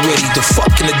mess already. The fuck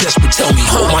in the desperate tell me.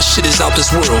 Oh, my shit is out this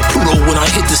world. Pluto when I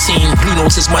hit the scene. Blue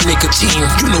notes is my nicotine.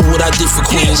 You know what I did for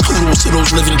queens. Kudos to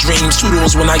those living dreams.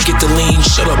 Kudos when I get the lean.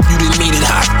 Shut up, you didn't mean it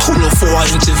hot. Kudos before I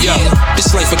intervene.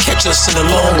 This life will catch us in the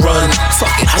long run.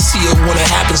 Fuck it, I see it when it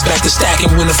happens. Back to stacking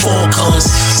when the fall comes.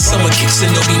 Summer kicks in,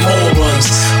 there'll be more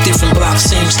runs. Different blocks,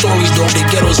 same stories. Though the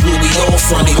ghettos where we all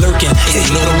from. They lurking. It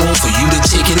ain't no room for you to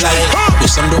take it light.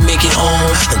 If some don't make it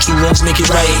home, and two wrongs make it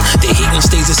right. The hating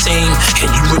stays the same, and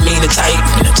you remain a tight.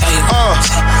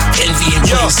 Envy and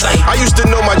plain sight. I used to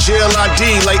know my jail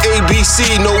ID like ABC.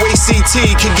 No ACT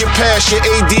can get past your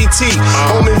ADT.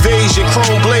 Home invasion,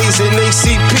 chrome blazing,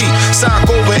 ACP. Sock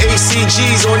over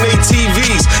ACGs on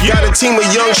ATVs. Got a team of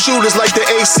young shooters like the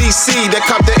ACC that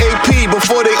cop the AP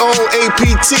before they own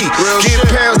APT. Get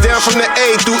pounds down from the A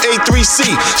through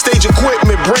A3C. Stage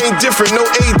equipment, brain different, no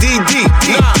ADD.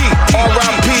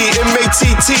 RIP,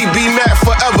 MATT, be mad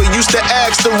forever. Used to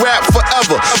ask the rap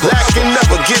forever. Lack and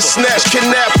never get snatched,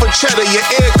 kidnapped for cheddar. Your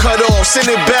ear cut off, send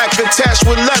it back, attached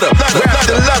with leather. Wrapped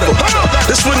in leather.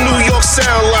 This what New York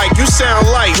sound like. You sound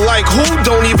like who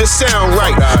don't even sound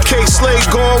right. K-Slade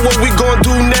gone, what we gon'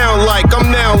 do now like?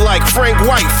 I'm now like Frank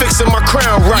White, fixing my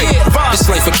crown right. This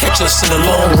life will catch us in the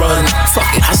long run.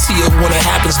 Fuck it, I see it when it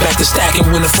happens. Back to stacking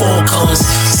when the fall comes.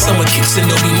 Summer kicks in,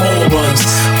 there'll be more runs.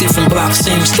 Different blocks,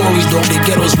 same stories. Though the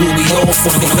ghettos where we all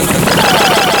from.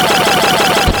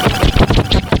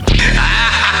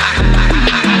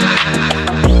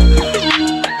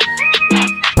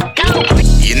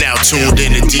 You're now tuned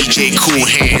in to DJ Cool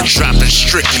Hand, dropping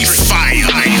strictly fire.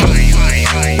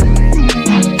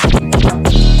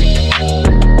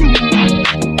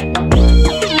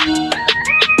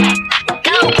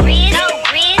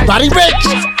 Body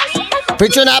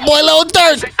Featuring that boy Lil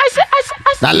Durk.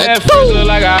 Now let's go. Look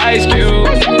like an ice cube.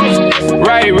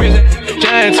 Right wrist,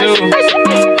 shine too.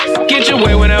 Get your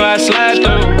way whenever I slide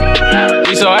through.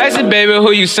 We so icy, baby,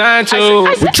 who you signed to?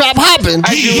 We trap hopping.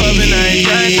 Ice you up and I ain't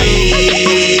trying to.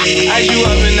 Ice you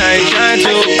up and I ain't trying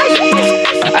to.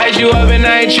 Ice you up and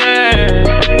I ain't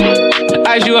trying.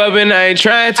 Ice you up and I ain't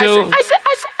trying to.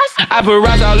 I put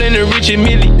rocks all in the Richard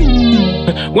Millie.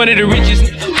 One of the richest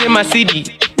in my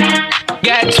CD.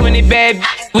 Got 20 bad,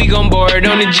 we gon' board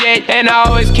on the jet. And I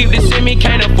always keep the semi,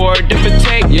 can't afford to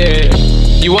protect, yeah.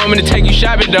 You want me to take you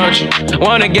shopping, don't you?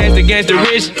 Wanna against the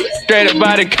rich, straight up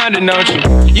by the condo, don't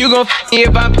you? You gon' me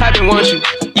if I'm poppin', won't you?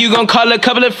 You gon' call a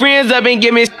couple of friends up and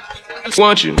give me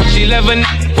won't you? She left a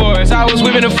for us, I was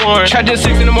whipping the foreign. Tried till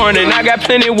 6 in the morning, I got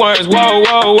plenty of worms. Whoa,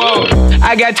 whoa, whoa.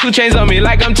 I got 2 chains on me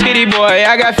like I'm Titty Boy.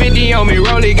 I got 50 on me,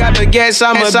 Rolly got the gas,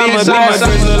 I'm a bitch. My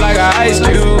wrist look like an ice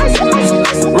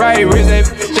cube. Right wrist, that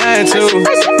shine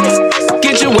too.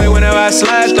 Get your way whenever I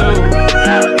slide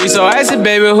through. We so icy,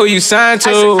 baby, who you signed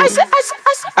to?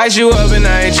 Ice you up and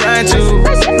I ain't trying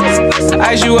to.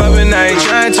 Ice you up and I ain't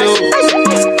trying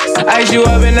to. Ice you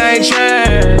up and I ain't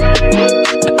trying.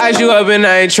 Ice you up and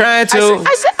I ain't trying to.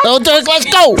 Lil Durk, let's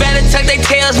go. Better tuck they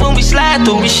tails when we slide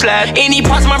through. Any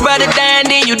parts of my brother dying,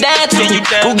 then you die too.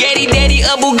 Bugatti daddy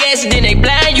up Bugatti, then they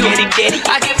blind you.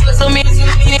 I can put so many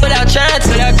without trying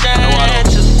to.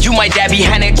 You might die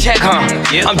behind that check, huh?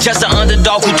 Yeah. I'm just an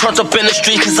underdog who turned up in the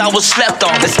street cause I was slept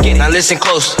on. Let's get it. Now listen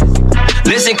close.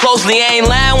 Listen closely, I ain't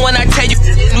lying when I tell you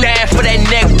down for that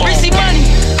neck bone. Pricey money.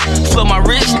 For my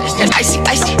wrist, that's icy,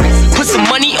 icy. Put some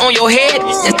money on your head,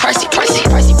 that's pricey, pricey,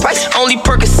 pricey, pricey. Only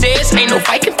Percocets, ain't no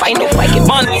fighting, fight no fighting.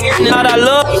 Money, not I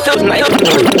love, feels nice.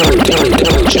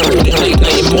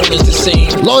 Morning's the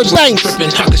same. Lord Banks.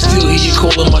 I can still hear you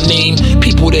calling my name.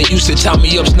 People that used to tie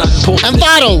me up's not important. And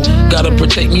Vado. Gotta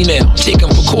protect me now. Taking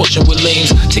precaution with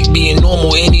lames. Take being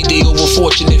normal any day over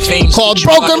fortunate fame. Called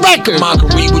Broken Record.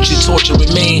 Mockery with your torture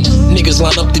remain. Niggas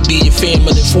line up to be your fan,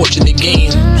 but unfortunate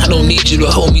gain. I don't need you to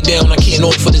hold me down. I can't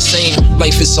offer the same.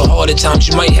 Life is so hard at times.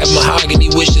 You might have mahogany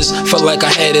wishes. Felt like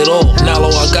I had it all. Now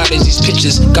all I got is these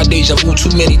pictures. Got deja vu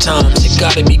too many times. It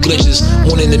gotta be glitches.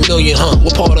 1 in a million, huh?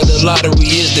 What part of the lottery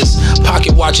is this?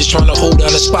 Pocket watches trying to hold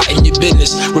down a spot in your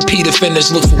business. Repeat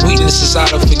offenders look for weaknesses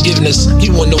out of forgiveness.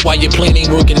 You wonder why your plan ain't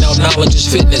working out. Knowledge is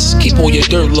fitness. Keep all your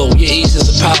dirt low. Your ace is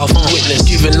a powerful witness.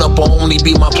 Giving up will only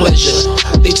be my pleasure.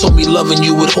 They told me loving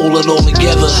you would hold it all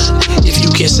together. If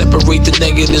you can't separate the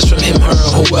negatives from him, her,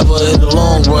 and whoever. In the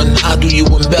long run, I'll do you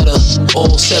one better.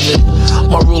 All 7.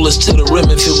 My rule is to the rim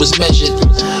if it was measured.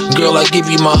 Girl, I give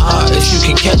you my heart if you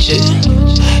can catch it.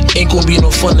 Ain't gonna be no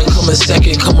fun to come in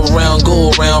second. Come around,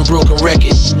 go around, broken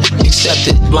record. Accept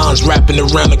it. Lines rapping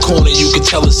around the corner. You can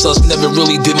tell it's us. Never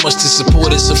really did much to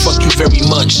support it, so fuck you very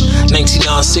much.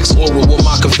 1996 Orwell with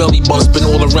Machiavelli bumps. Been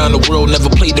all around the world,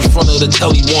 never played the front of the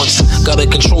telly once. Gotta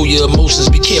control your emotions,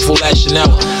 be careful lashing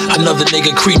out. Another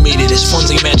nigga cremated, his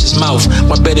funds ain't match his mouth.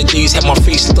 My better days had my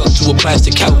face stuck to a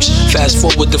plastic couch. Fast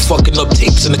forward to fucking up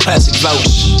tapes in the classic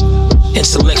vouch.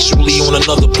 Intellectually on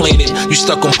another planet. You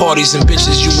stuck on parties and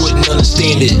bitches, you wouldn't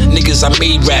understand it. Niggas, I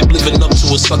made rap, living up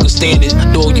to a sucker standard.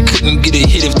 Dog, you couldn't get a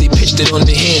hit if they pitched it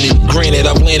underhanded. Granted,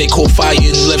 I've landed, caught fire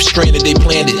and left stranded. They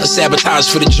planned it, a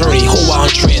sabotage for the journey, whole while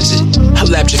in transit. I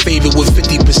lapped your favor with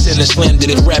 50% and slammed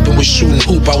it. If rapping was shooting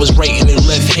hoop, I was writing it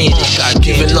left-handed. God,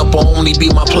 giving up will only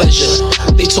be my pleasure.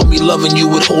 They told me loving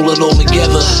you would hold it all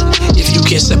together. If you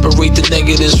can't separate the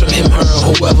negatives from him, her, and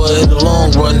whoever. In the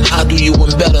long run, I'll do you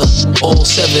one better. All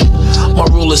 7. My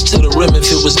rule is to the rim if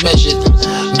it was measured.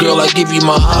 Girl, I give you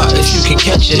my heart if you can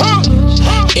catch it.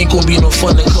 Ain't gonna be no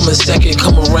fun to come in second.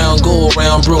 Come around, go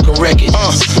around, broken record.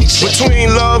 Between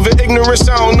love and ignorance,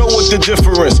 I don't know what the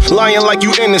difference. Lying like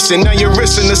you innocent, now you're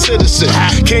risking a citizen.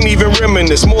 Can't even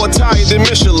reminisce, more tired than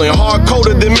Michelin. Hard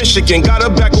colder than Michigan, got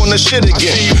her back on the shit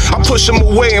again. I push them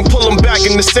away and pull them back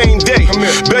in the same day.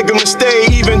 Beg them to stay,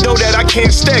 even though that I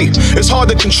can't stay. It's hard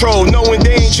to control, knowing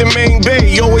they ain't your main bae.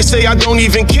 You always say I don't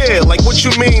even care, like what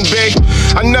you mean, babe?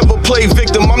 I never play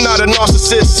victim, I'm not a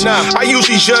narcissist. I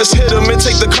usually just hit them and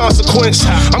take the consequence.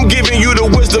 I'm giving you the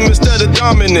wisdom instead of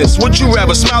dominance. Would you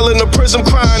rather smile in the prism,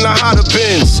 crying or hide the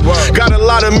bins? Got a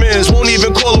lot of men's, won't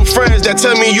even call them friends that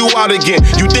tell me you out again.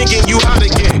 You thinking you hot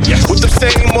again. With the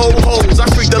same old hoes, I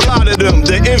freaked a lot of them.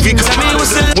 The envy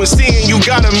comes when seeing you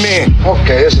got a man.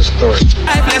 Okay, it's a story.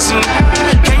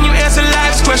 Can you answer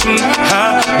life's question?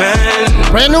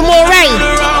 Brand new more rain.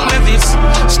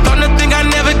 Starting to think I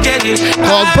never get it.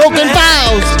 Called Broken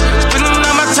Vows. Spending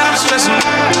all my time stressing.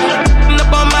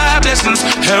 Up on my blessings.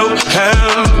 Help.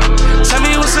 Tell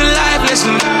me what's a life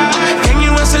lesson. Can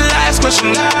you answer life's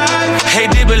question? Hey,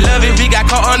 dear beloved, we got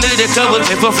caught under the covers.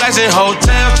 Pay for flights and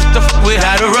hotels, just to fuck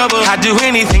without a rubber. I do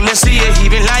anything to see it,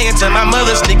 even lying to my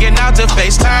mother. Sneaking out to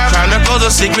FaceTime, trying to close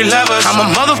a secret lovers. I'm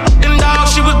a motherfucking dog,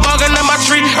 she was barking up my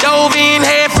tree. Dove in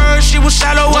head first, she was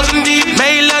shallow, wasn't deep.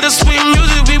 Made love to sweet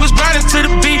music, we was grinding to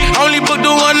the beat. Only booked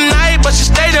her one night, but she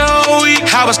stayed the whole week.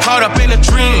 I was caught up in a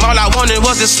dream, all I wanted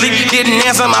was to sleep. Didn't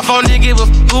answer my phone, didn't give a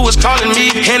who was calling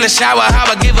me. In the shower, how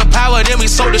I give her power, then we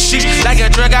sold the sheets. Like a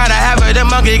drug out of habit, the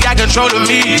monkey got control of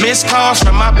me. Missed calls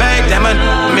from my bank, damn it,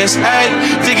 miss A.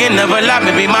 Thinking of a lot,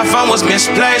 maybe my phone was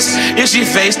misplaced. If she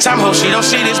FaceTime, hope she don't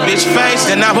see this bitch face.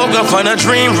 Then I woke up from a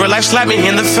dream, real life slapped me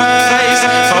in the face.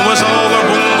 Phone was over,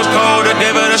 room was cold, I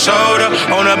gave her the shoulder.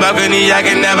 On the balcony, I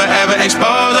can never ever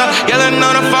expose her. Yelling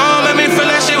on the phone, made me feel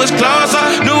like she was closer.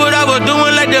 Knew what I was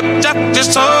doing, like the duck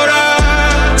just told her.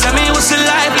 Tell me what's a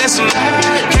life lesson?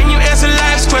 Can you answer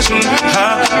life's question?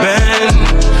 I've been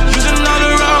using all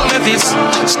the wrong methods,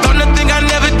 starting to think I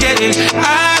never get it.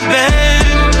 I've been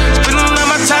spending all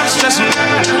my time stressing,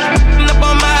 up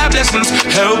on my blessings.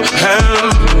 Help,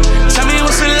 help. Tell me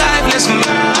what's a life lesson?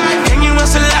 Can you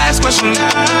answer life's question?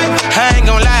 I ain't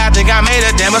gon' lie, I think I made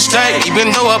a damn mistake.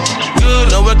 Even though I'm good,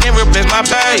 no one can replace my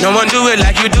pay. No one do it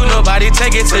like you do, nobody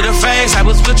take it to the face. I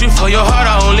was with you for your heart,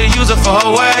 I only use it for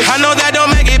her way. I know that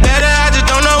don't make it better, I just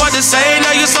don't know what to say.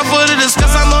 Now you so full of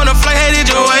disgust, I'm on a flight,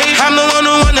 headed your way. I'm the one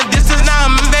who won the distance,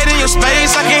 now I'm invading your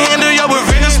space. I can handle your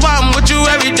revenge, that's why I'm with you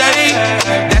every day.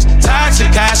 That's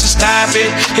toxic, I should stop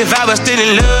it. If I was still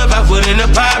in love, I wouldn't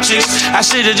have popped shit. I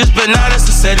should've just been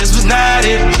honest and said this was not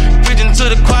it. Preaching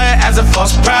to the choir as a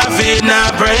false prophet, now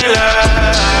I bring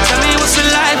love. Tell me what's a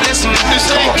life lesson?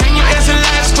 Can you answer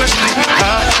life's question? You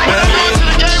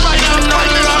know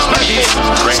you're wrong, baby.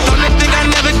 Don't think I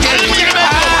never get it. Do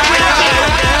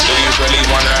you really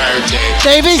wanna hurt me?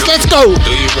 Davies, let's go.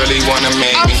 Do you really wanna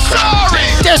make me cry?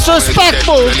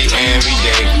 Disrespectful. Really every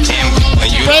day.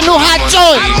 Brand new hot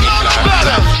joint.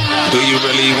 Do you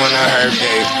really wanna hurt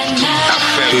me?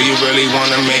 Do you really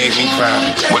wanna make me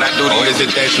cry? What I do to you, is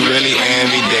it that you really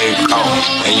envy day? Oh,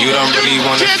 and you don't really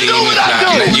wanna see me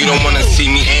fly. You don't wanna see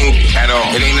me angry at all.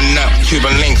 It ain't enough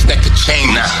Cuban links that could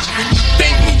change. Nah,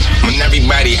 thank me. When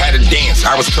everybody had a dance,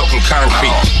 I was talking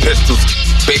concrete. Pistols,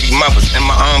 baby mothers, and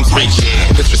my arms reach.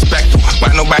 Disrespectful,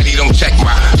 why nobody don't check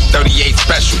my 38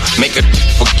 special? Make a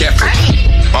forgetful.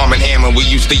 Arm and hammer, we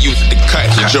used to use it to cut.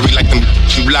 The jury like them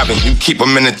you loving, you keep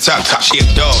them in the tuck. She a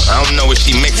dog, I don't know what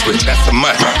she mixed with, that's a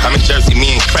mutt. I'm in Jersey,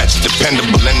 me and Kretsch,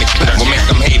 dependable in the clutch. What make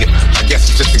them hate it? I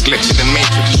guess it's just a glitch in the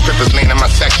matrix. Strippers laying in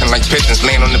my section like pigeons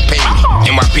laying on the pavement.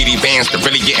 NYPD vans to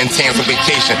really get in tans on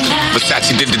vacation.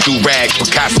 Versace did the do-rag,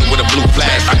 Picasso with a blue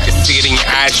flag. I can see it in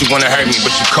your eyes, you wanna hurt me,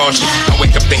 but you cautious. I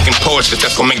wake up thinking Porsche,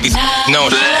 that's gonna make these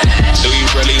know. Do you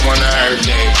really wanna hurt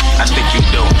me? I think you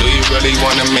do. Do you really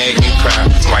wanna make me cry?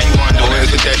 Why you wanna do it? Is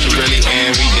it that you really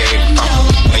envy day?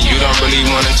 And you don't really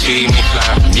wanna see me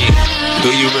fly? Yeah.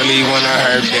 Do you really wanna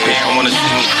hurt me? They don't wanna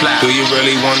see me fly. Do you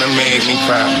really wanna make me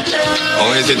cry?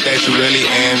 Or is it that you really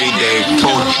envy day?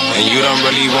 And you don't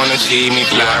really wanna see me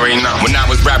fly? Right now. When I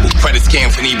was rebel, credit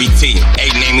scams and EBT.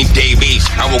 A named me Davies.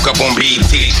 I woke up on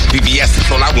BT. BBS is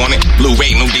all I wanted.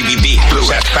 Blu-ray, no DVD.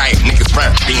 Shots fired, niggas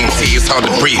front. DMC, it's hard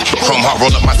to breathe. Chrome heart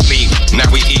roll up my sleeve. Now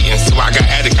we eating, so I got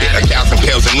etiquette. 1,000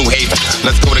 pills in New Haven.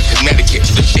 Let's go to Connecticut,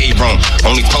 the shade room.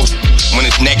 Only post when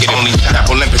it's negative. Only top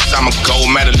Olympics, I'm a gold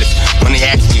medalist. When they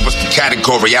ask me what's the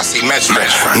category, I say measuring.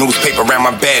 Newspaper around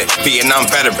my bed, Vietnam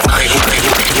veteran.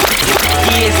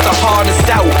 He is the hardest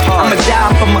out. I'ma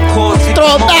die for my cause.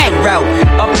 Throw it back. Route.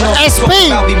 Up north, SP.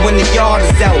 About me when the yard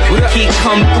is out. Can't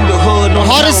come through the hood. On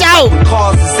hardest out.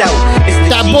 Cars is out. It's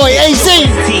the that boy AZ.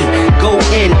 Go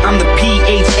in. I'm the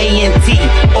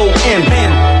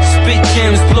PHANTOM. Spit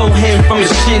gems, blow him from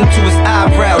his chin to his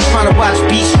eyebrows. Trying to watch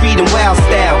B Street and Wild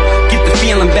Style. Get the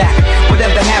feeling back.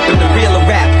 Whatever happened to real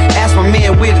rap? Ask my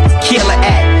man where the killer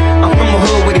at. I'm from a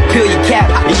hood where they peel your cap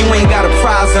and you ain't got a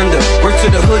prize under. Word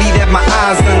to the hoodie that my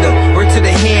eyes under. Word to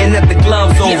the hand that the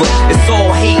gloves over. It's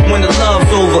all hate when the love's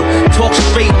over. Talk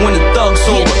straight when the thug's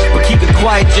over. But keep it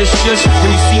quiet, just shush. When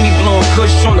you see me blowing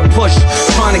kush on the push,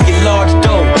 trying to get large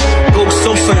dough. Go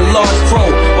Sosa and large pro.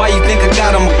 Why you think I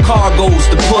got on my cargoes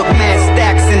to put mad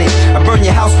stacks in it? I burn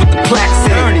your house with the plaques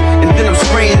in it, and then I'm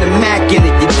spraying the Mac in it.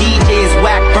 Your DJ is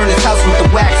whack, burn his house with the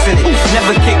wax in it.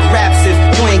 Never kick raps if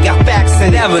you ain't got facts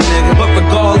in it. Never, nigga. But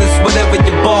regardless, whatever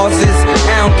your bars is,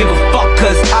 I don't give a fuck,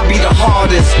 cause I be the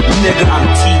hardest, nigga. I'm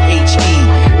THEHRDEST.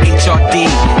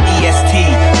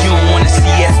 You don't wanna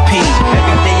CSP.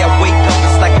 Every day I wake up,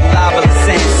 it's like a lava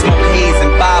sand. Smoke haze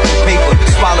and Bible paper,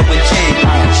 swallowing gin.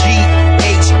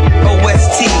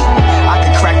 GHOST. I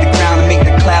can crack the ground and make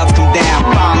the clouds come down.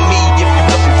 Find me if you're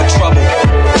looking for trouble.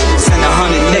 Send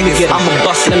 100 niggas, I'ma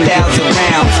bust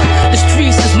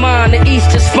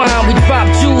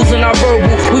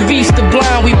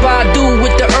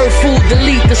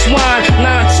delete the swine.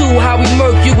 9-2, how we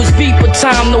murk you is beeper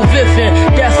time, no viffin'.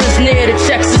 Death is near, the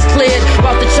checks is cleared.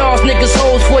 About the Charles niggas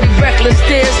hoes for the reckless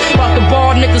steers. About the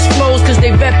bar niggas flows, cause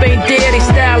they rep ain't there. They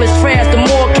style is trash, the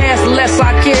more cash, the less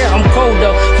I care. I'm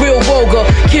colder, real vulgar.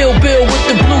 Kill Bill with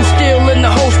the blue steel in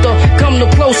the holster. Come no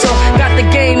closer, got the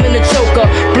game in the choker.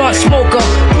 Blunt smoker,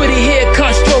 pretty hair,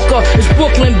 cunt stroker. It's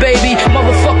Brooklyn, baby.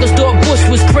 Motherfuckers thought Bush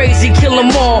was crazy, kill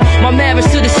them all. My marriage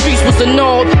to the streets was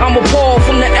annulled. I'm appalled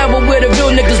from the era where the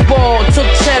real niggas ball. Took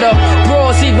cheddar,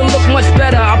 bras even look much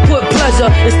better. I put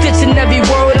pleasure in stitching every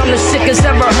word. I'm the sickest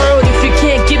ever heard. If you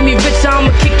can't get me rich,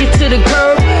 I'ma kick it to the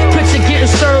curb. Picture getting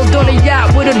served on a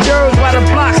yacht with a dirge while the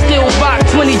block still rock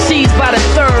 20 G's by the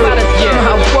third.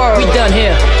 Yeah, we done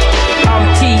here. I'm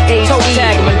T-H-E,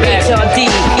 H-R-D.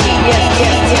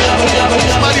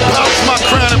 Somebody pounce my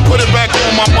crown and put it back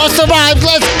on my What's the vibes?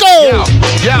 Let's go!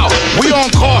 Yo, we on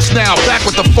course now, back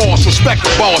with the force. Respect the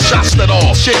ball, shots that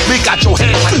all. Shit, we got your head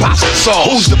like pasta sauce.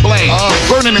 Who's to blame?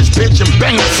 Burning this bitch and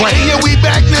banging flame. Hey, yeah, we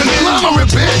back now.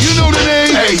 Conglomerate, bitch. You know the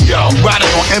name? Hey, yo, riding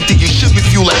on empty, you should be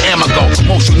fueling Amago.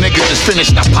 Most you niggas just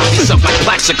finished, I pop yourself like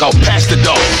Plaxico. Pass the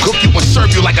dough, cook you and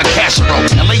serve you like a casserole.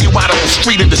 And lay you out on the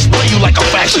street and display you like a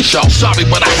fashion show. Sorry,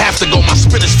 but I have to go, my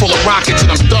spit is full of rockets.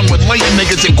 And I'm done with laying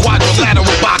niggas in quadrilateral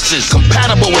boxes.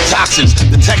 Compatible with toxins.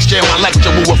 The texture in my lecture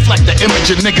will reflect the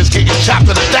image of niggas getting chopped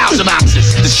at 1,000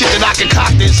 ounces. The shit that I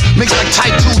concoct is mixed like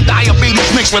type 2 diabetes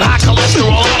mixed with high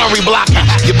cholesterol artery block.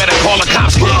 You better call the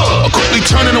cops, kid. Or quickly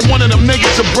turn into one of them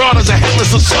niggas abroad as a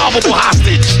helpless, unsolvable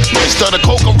hostage. Stir the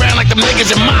coke around like them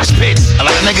niggas in mosh pits. A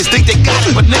lot of niggas think they got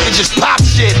it, but niggas just pop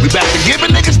shit. We back to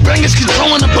giving niggas bangers,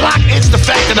 controlling the block. It's the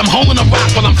fact that I'm holding a rock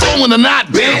while I'm throwing a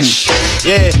knot, bitch.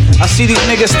 Yeah, I see these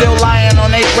niggas still lying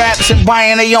on they raps and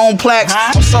buying their own plaques.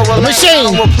 I'm so relaxed, I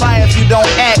don't reply if you don't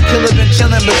act. Could've been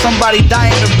chillin', but somebody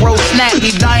dying to bro snap.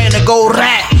 He dying to go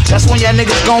rat. That's when y'all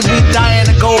niggas gon' be dying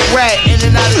to go rat. In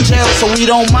and out of jail, so we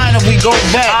don't mind if we go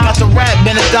back. Got the rap,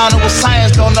 been it down with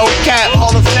science, don't know cap.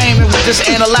 Hall of Fame, and we just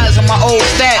analyzing my old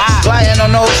stats. Gliding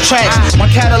on those tracks.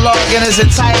 My catalog in its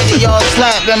entirety, y'all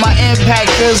slap. And my impact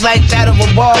feels like that of a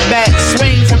ball bat.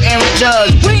 Swing from Aaron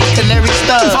Judge, wing canary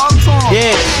stud.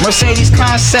 Yeah, Mercedes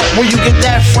concept, where you get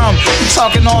that from? You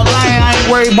talking online, I ain't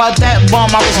worried about that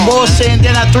bum. I was bullshitting,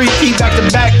 then I 3P back to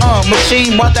back.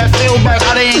 Machine brought that feel back,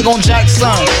 how they ain't gon' jack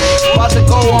son. About to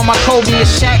go on my Kobe and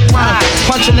Shaq run.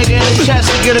 Punch a nigga in the chest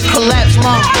to get a collapse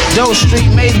lung. Doe Street,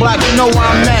 Mayblock, you know where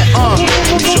I'm at.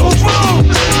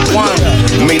 One.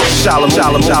 Made it solemn.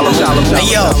 Hey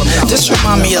yo, this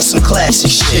remind me of some classic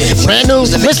shit. Brand new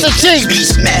Mr.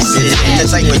 Cheeks.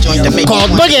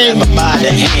 Called Boogie.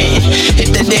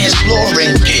 Hit the dance floor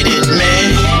and get it,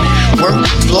 man. Work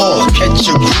the floor, catch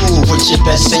your groove with your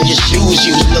best in your shoes.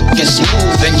 You looking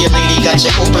smooth, and your lady got you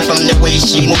open from the way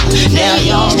she move. Now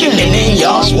y'all getting in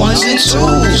y'all's ones and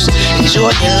twos.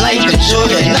 Enjoy your life, enjoy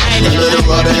your night. A little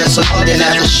harder than something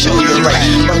I can show you right.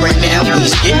 But right now we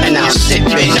skipping out,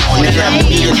 sipping on it. I'm gonna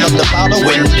need another bottle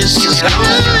when this is gone.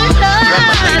 Grab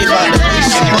my lady by the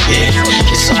waist and hook it.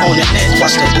 Kiss her on the neck,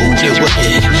 watch the booty with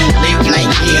it. Late night,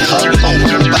 me and her, we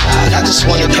gon' provide. I just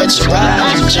wanna catch a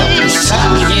ride and jump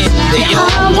inside. They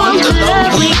all want the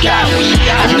love we got.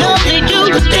 I know they do,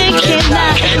 but they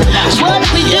cannot. What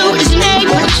we do is make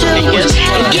one choose.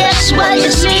 And guess what?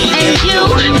 It's me and you.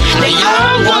 They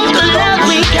all want the love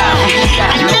we got.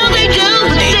 I know they do,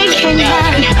 but they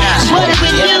cannot. What we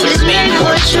do is make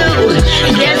one choose.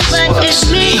 And guess what? It's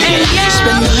me and you.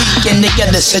 Spend the weekend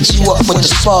together, set you up with the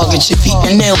spa, get your feet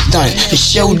and nails done. It's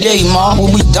show day, ma.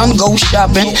 When we done, go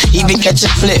shopping, even catch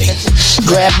a flick.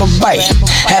 Grab a bite,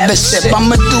 have a sip.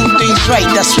 I'ma do things right,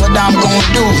 that's what I'm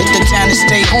gonna do. Hit the town and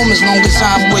stay home as long as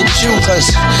I'm with you.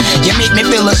 Cause you make me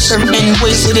feel a certain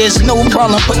way, so there's no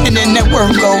problem putting in that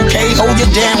work, okay? Hold you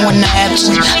down when I have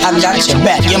to, I got your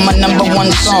back. You're my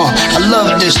 #1 song, I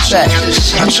love this track.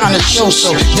 I'm trying to show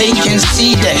so they can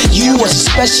see that you was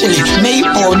especially made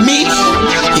for me.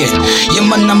 Yeah, you're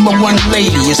my #1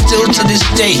 lady, and still to this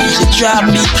day, you drive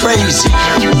me crazy.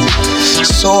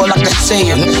 That's all I can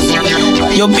say.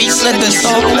 Your beats let the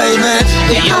song play, man.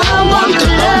 They all want the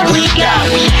love we got.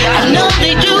 I know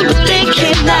they do, but they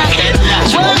cannot.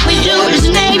 What we do is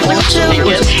make one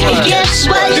choose. And guess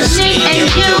what? It's me and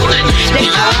you. They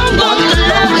all want the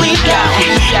love we got.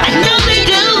 I know they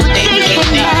do, but they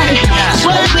cannot.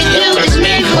 What we do is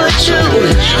make one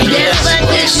choose. And guess what?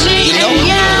 It's me and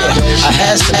you. I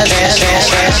had some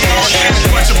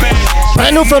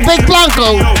Brand new from Big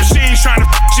Blanco.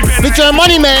 Featuring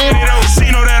Money Man.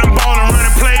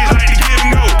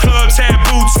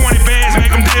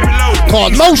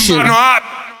 Called Motion.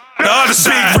 The other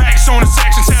side, big racks on the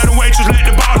section, tell the waitress let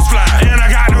the bottles fly. And I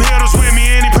got them hitters with me,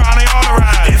 any problem they all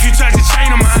arrive. If you touch the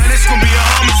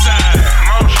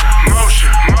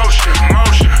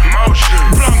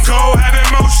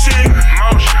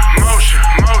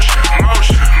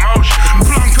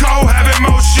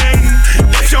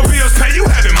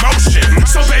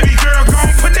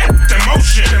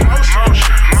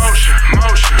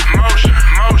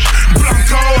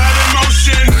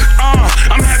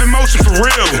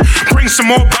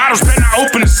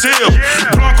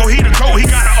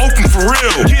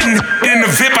in the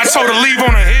VIP, I told her leave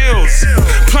on the heels.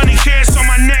 Plenty cash on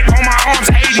my neck, on my arms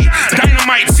 80.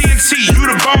 Dynamite, TNT, you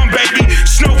the bomb, baby.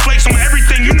 Snowflakes on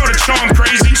everything, you know the charm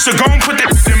crazy. So go and put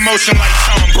that in motion like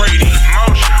Tom Brady.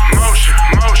 Motion, motion,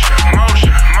 motion,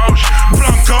 motion, motion.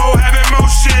 Blanco, have it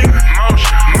motion.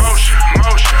 Motion, motion,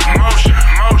 motion, motion,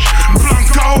 motion.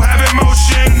 Blanco, have it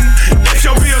motion. If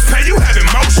your bills pay, you have it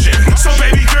motion. So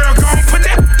baby girl, go and put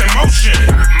that in motion.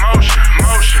 Motion,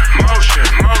 motion, motion,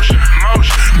 motion,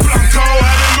 motion. Blanco,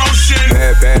 have it motion.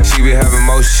 Bad, she be having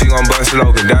motion, she gon' bust it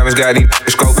open. Diamonds got these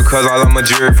scope because all of my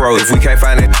jewelry froze. If we can't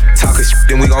find it, talking shit,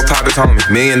 then we gon' pop it, homie.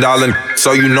 $1 million,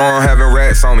 so you know I'm having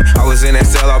rats on me. I was in that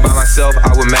cell all by myself,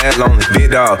 I was mad lonely.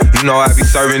 Big dog, you know I be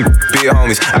serving big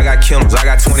homies. I got kennels, I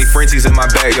got 20 Frenchies in my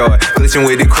backyard. Glitching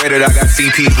with the credit, I got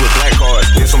CPs with black cards.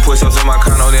 Did some push-ups in my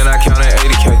condo, then I counted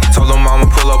 80K. Told them I'ma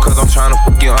pull up cause I'm tryna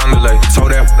get underlay.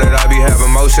 Told that I be having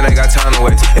motion, ain't got time to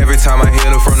waste. Every time I hit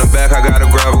her from the back, I gotta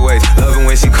grab her waist. Loving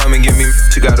when she come and give me,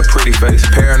 she got a pretty face.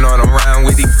 Paranoid, I'm riding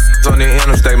with these on the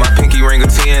interstate. My pinky ring a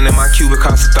 10 and my Cuban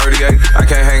cost a 38. I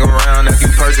can't hang around after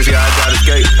you purchase, yeah, I gotta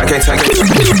skate. I can't take it.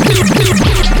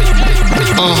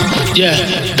 Yeah,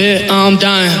 bet I'm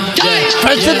dying. Yeah,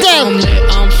 President.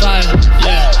 I'm fire.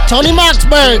 Yeah, Tony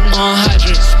Moxberg. On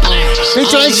hydrants.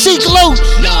 Featuring Sheik Luch.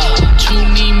 Nah, you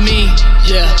need me.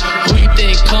 Yeah, who you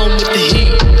think come with the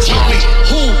heat?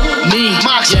 Who? Me.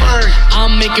 Moxberg. Yeah,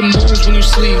 I'm making moves when you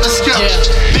sleep. Let's go. Yeah.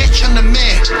 Bitch, I'm the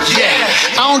man. Yeah.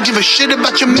 I don't give a shit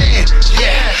about your man.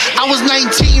 Yeah. I was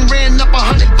 19, ran up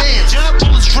 100 bands.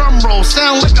 Bullets drum roll,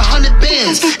 sound like 100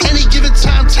 bands. Any given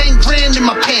time, 10 grand in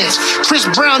my pants. Chris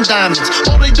Brown diamonds,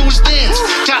 all they do is dance.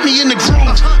 Got me in the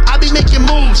groove, I be making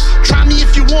moves. Try me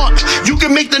if you want, you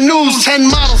can make the news. 10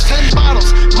 models, 10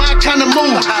 bottles, my kind of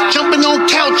move. Jumping on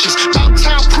couches, about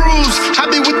time cruise. I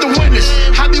be with the winners,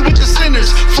 I be with the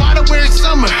sinners. Fly to where it's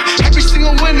summer, every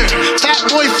single winter. Fat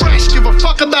boy fresh, give a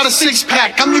fuck about a six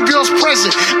pack. I'm your girl's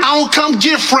present, I don't come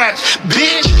gift wrapped.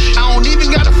 Bitch, I don't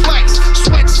even gotta flex.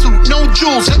 Sweatsuit, no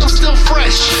jewels, and I'm still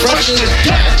fresh. Fresh to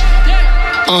death.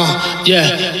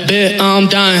 Yeah, bet I'm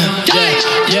dying.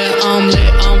 Yeah, I'm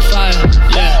lit, I'm fire.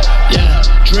 Yeah,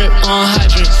 drip on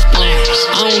hydrants.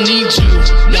 I don't need you,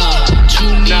 nah, you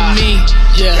need me.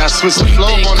 Yeah, gotta switch the flow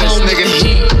on this nigga.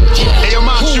 Hey, yo,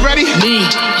 Mox, you ready? Me,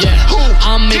 yeah.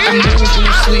 I'm making moves when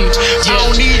you sleep. I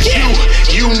don't need you,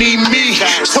 you need me.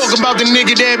 Talk about the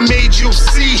nigga that made you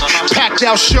see. Packed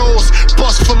out shows,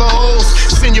 bus full of hoes.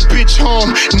 Send your bitch home,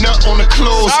 nut on the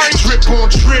clothes. Drip on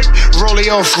drip, roll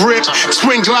it off rip.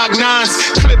 Twin Glock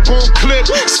 9s, clip on clip.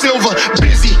 Silver,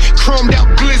 busy, chromed out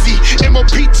glizzy.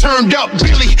 MOP turned up,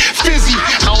 Billy, fizzy.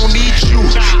 I don't need you,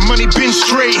 money been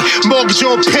straight. Mortgage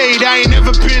all paid, I ain't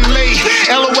never been late.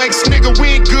 LOX nigga,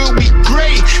 we ain't good, we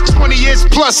great. 20 years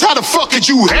plus, how the fuck could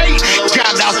you hate?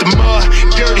 Got out the mud,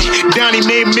 dirty. Donnie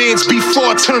made mins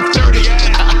before I turned 30.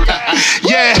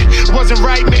 Yeah, wasn't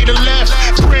right, made a left.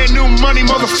 Brand new money,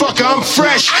 motherfucker, I'm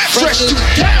fresh. Fresh to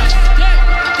death.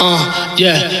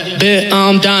 Yeah, bet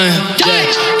I'm dying.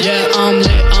 Yeah, I'm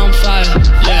lit, I'm fire.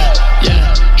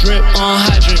 Yeah, drip on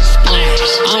hydrants.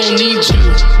 I don't need you,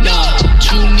 nah,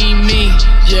 you need me.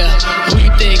 Yeah, who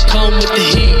you think come with the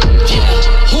heat? Yeah,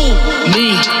 who?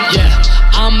 Me, yeah.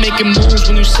 I'm making moves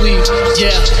when you sleep,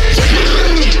 yeah.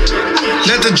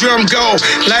 Let the drum go.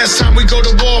 Last time we go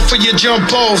to war for your jump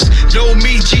balls. No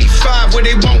me, G5 where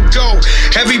they won't go.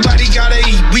 Everybody gotta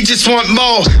eat, we just want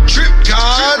more. Drip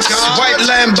gods, white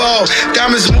Lambo.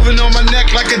 Diamonds moving on my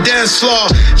neck like a dance floor.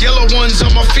 Yellow ones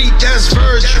on my feet, that's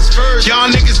Virgin.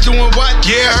 Y'all niggas doing what?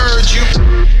 Yeah, heard you.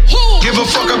 Give a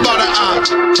fuck about an op.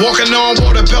 Walking on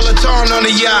water, Peloton on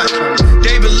a yacht.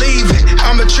 They believe it,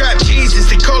 I'm a trap Jesus.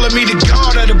 They calling me the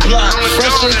god of the block.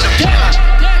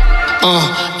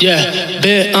 Yeah,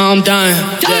 bet I'm dying.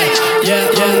 Yeah.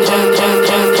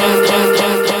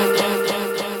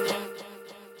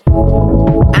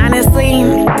 Honestly,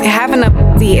 having a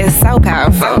pussy is so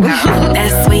powerful.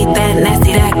 That sweet, that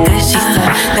nasty, that gushy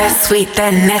stuff. That sweet,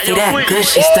 that nasty, that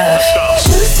gushy stuff.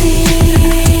 Juicy.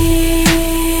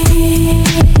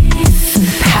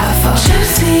 Powerful.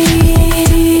 Juicy.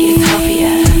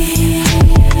 Utopia.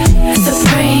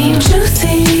 Supreme.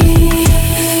 Juicy.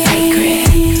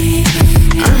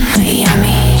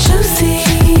 Yummy, juicy.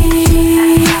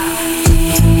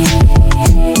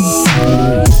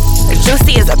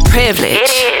 Juicy is a privilege.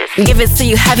 Give it to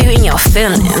you, have you in your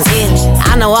feelings.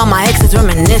 I know all my exes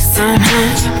reminiscing,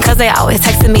 cause they always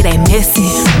texting me they miss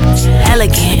it.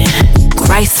 Elegant,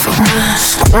 graceful,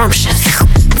 scrumptious,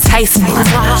 tasteful.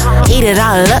 Eat it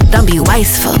all up, don't be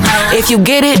wasteful. If you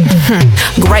get it,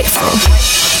 grateful.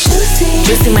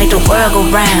 Juicy make the world go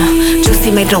round. Juicy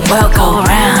make the world go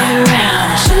round.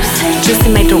 Juicy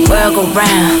make the world go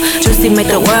round. Juicy make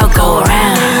the world go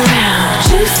round.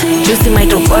 Juicy make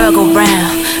the world go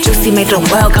round. Juicy make the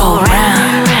world go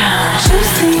round.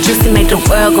 Juicy make the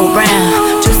world go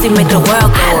round. Juicy make the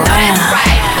world go round.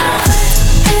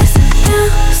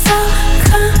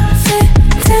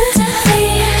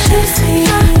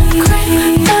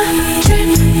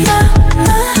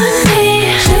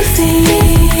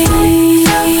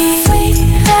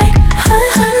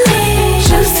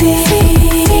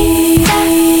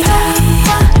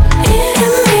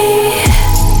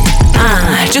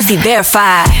 Juicy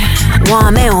verified.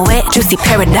 Warm and wet, juicy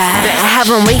paradise. I have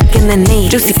them weak in the knee,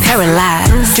 juicy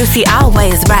paralyzed. Juicy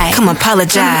always right, come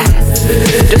apologize.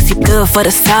 Juicy good for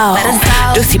the soul.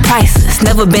 Juicy priceless,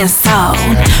 never been sold.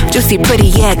 Juicy pretty,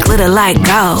 yeah, glitter like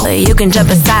gold. You can jump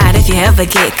aside if you ever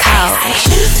get cold.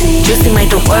 Juicy make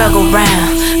the world go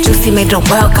round. Juicy make the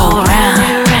world go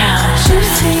round.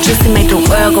 Juicy make the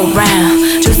world go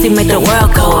round. Juicy make the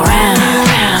world go round.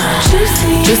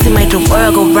 Juicy make the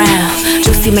world go round.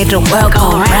 Juicy make the world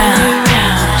go round.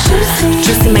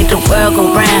 Juicy make the world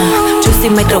go round. Juicy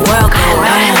make the world go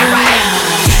round.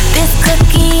 This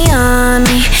cookie on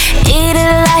me, eat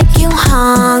it like you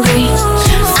hungry.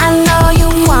 I know you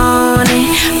want it,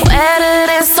 wetter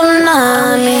than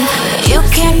tsunami. You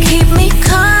can't keep me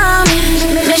coming.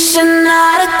 Mission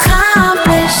not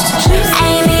accomplished.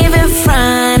 Ain't even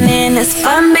frontin', it's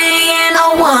fun being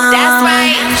a woman. That's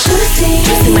right.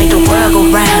 Juicy make the world go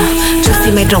round.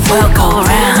 Juicy make the world go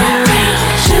round.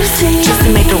 Juicy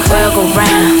make the world go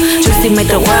round. Juicy make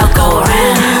the world go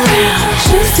round.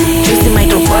 Juicy make the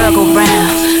world go round.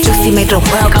 Juicy make the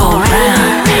world go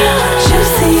round.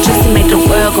 Juicy make the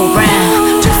world go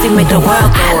round. Juicy make the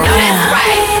world go round.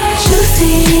 Juicy,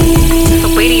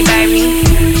 sweetie baby.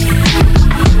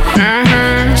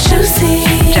 Juicy,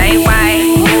 J White.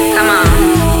 Come on,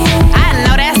 I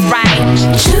know that's right.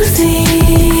 Juicy.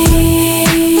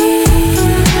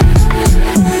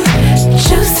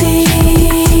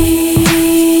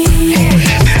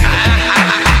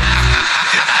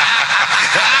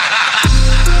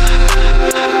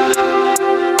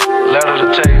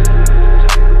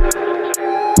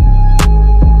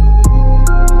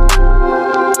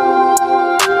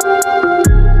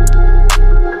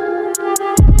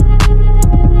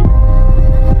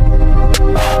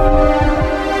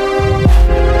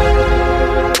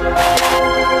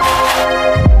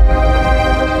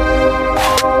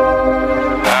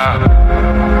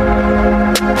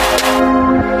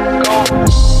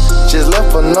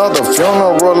 Another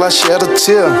funeral, I shed a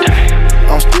tear.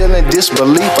 I'm still in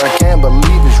disbelief, I can't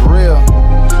believe it's real.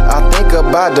 I think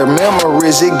about the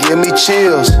memories, it give me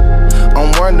chills.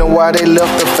 I'm wondering why they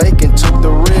left the fake and took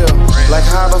the real. Like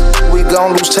how the f we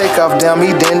gon' lose Takeoff, damn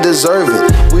he didn't deserve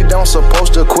it. We don't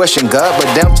supposed to question God, but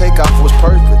damn Takeoff was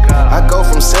perfect. I go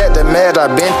from sad to mad,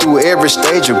 I've been through every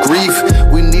stage of grief.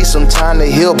 We need some time to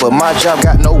heal, but my job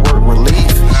got no work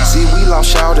relief. See, we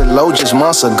lost Shouted Low just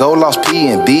months ago, lost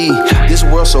P&B. This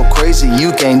world so crazy,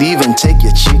 you can't even take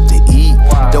your chick to eat.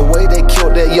 The way they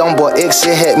killed that young boy X,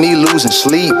 it had me losing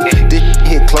sleep. This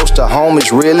hit close to home,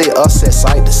 it's really a sad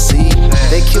sight to see.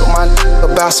 They killed my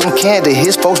about some candy,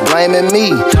 his folks blaming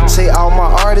me. Say all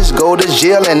my artists go to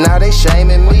jail and now they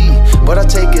shaming me. But I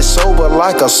take it sober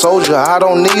like a soldier, I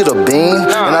don't need a beam.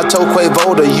 And I told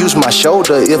Quavo to use my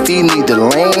shoulder if he need to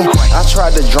lean. I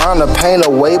tried to drown the pain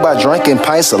away by drinking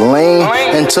pints of lean.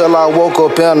 Until I woke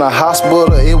up in the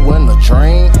hospital, it wasn't a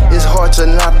dream. It's hard to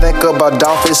not think about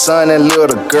Dolphin's son and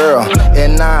little girl.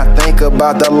 And now I think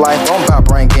about the life I'm about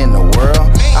bringing the world.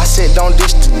 I said don't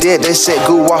dish the dead, they said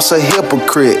Guwap's a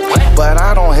hypocrite. But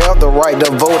I don't have the right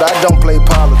to vote, I don't play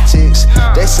politics.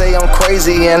 They say I'm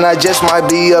crazy and I just might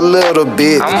be a little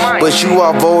bit. But you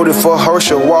all voted for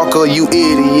Herschel Walker, you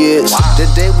idiots. The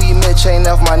day we met, chain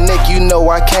off my neck, you know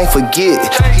I can't forget.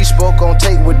 He spoke on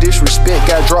tape with disrespect,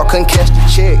 got dropped, couldn't catch the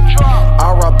check.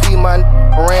 R.I.P. my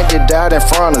Randy died in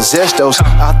front of Zestos.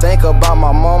 I think about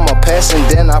my mama passing,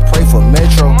 then I pray for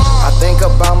Metro. I think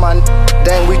about my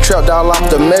dang, we trapped all off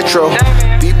the Metro.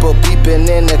 People beeping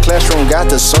in the classroom, got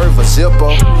to serve a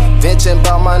Zippo. Venting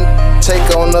about my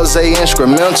take on us a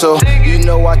instrumental. You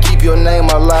know I keep your name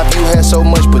alive, you had so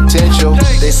much potential.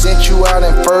 They sent you out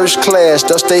in first class,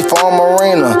 the State Farm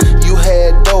Arena. You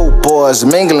had dope boys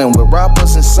mingling with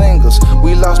rappers and singers.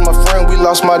 We lost my friend, we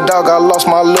lost my dog, I lost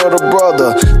my little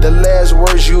brother. The last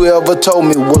words you ever told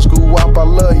me was Guwap, I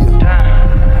love you.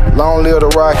 Long live the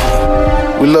Rocky,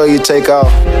 we love you, Takeoff.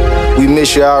 We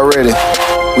miss you already,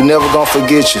 we never gonna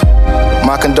forget you.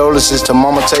 My condolences to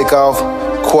Mama Takeoff,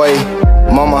 Quay,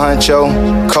 Mama Huncho,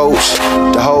 Coach,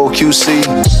 the whole QC,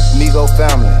 Migo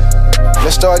family.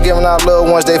 Let's start giving our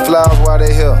loved ones their flowers while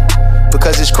they here,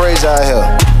 because it's crazy out here.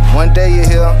 One day you're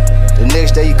here, the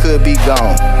next day you could be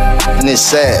gone, and it's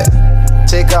sad.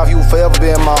 Takeoff, you will forever be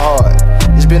in my heart.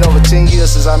 It's been over 10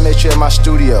 years since I met you at my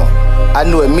studio. I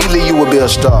knew immediately you would be a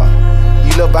star.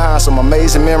 You left behind some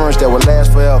amazing memories that will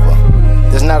last forever.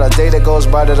 There's not a day that goes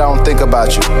by that I don't think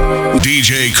about you.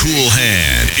 DJ Cool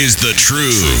Hand is the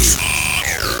truth.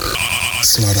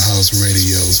 Slaughterhouse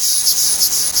Radio.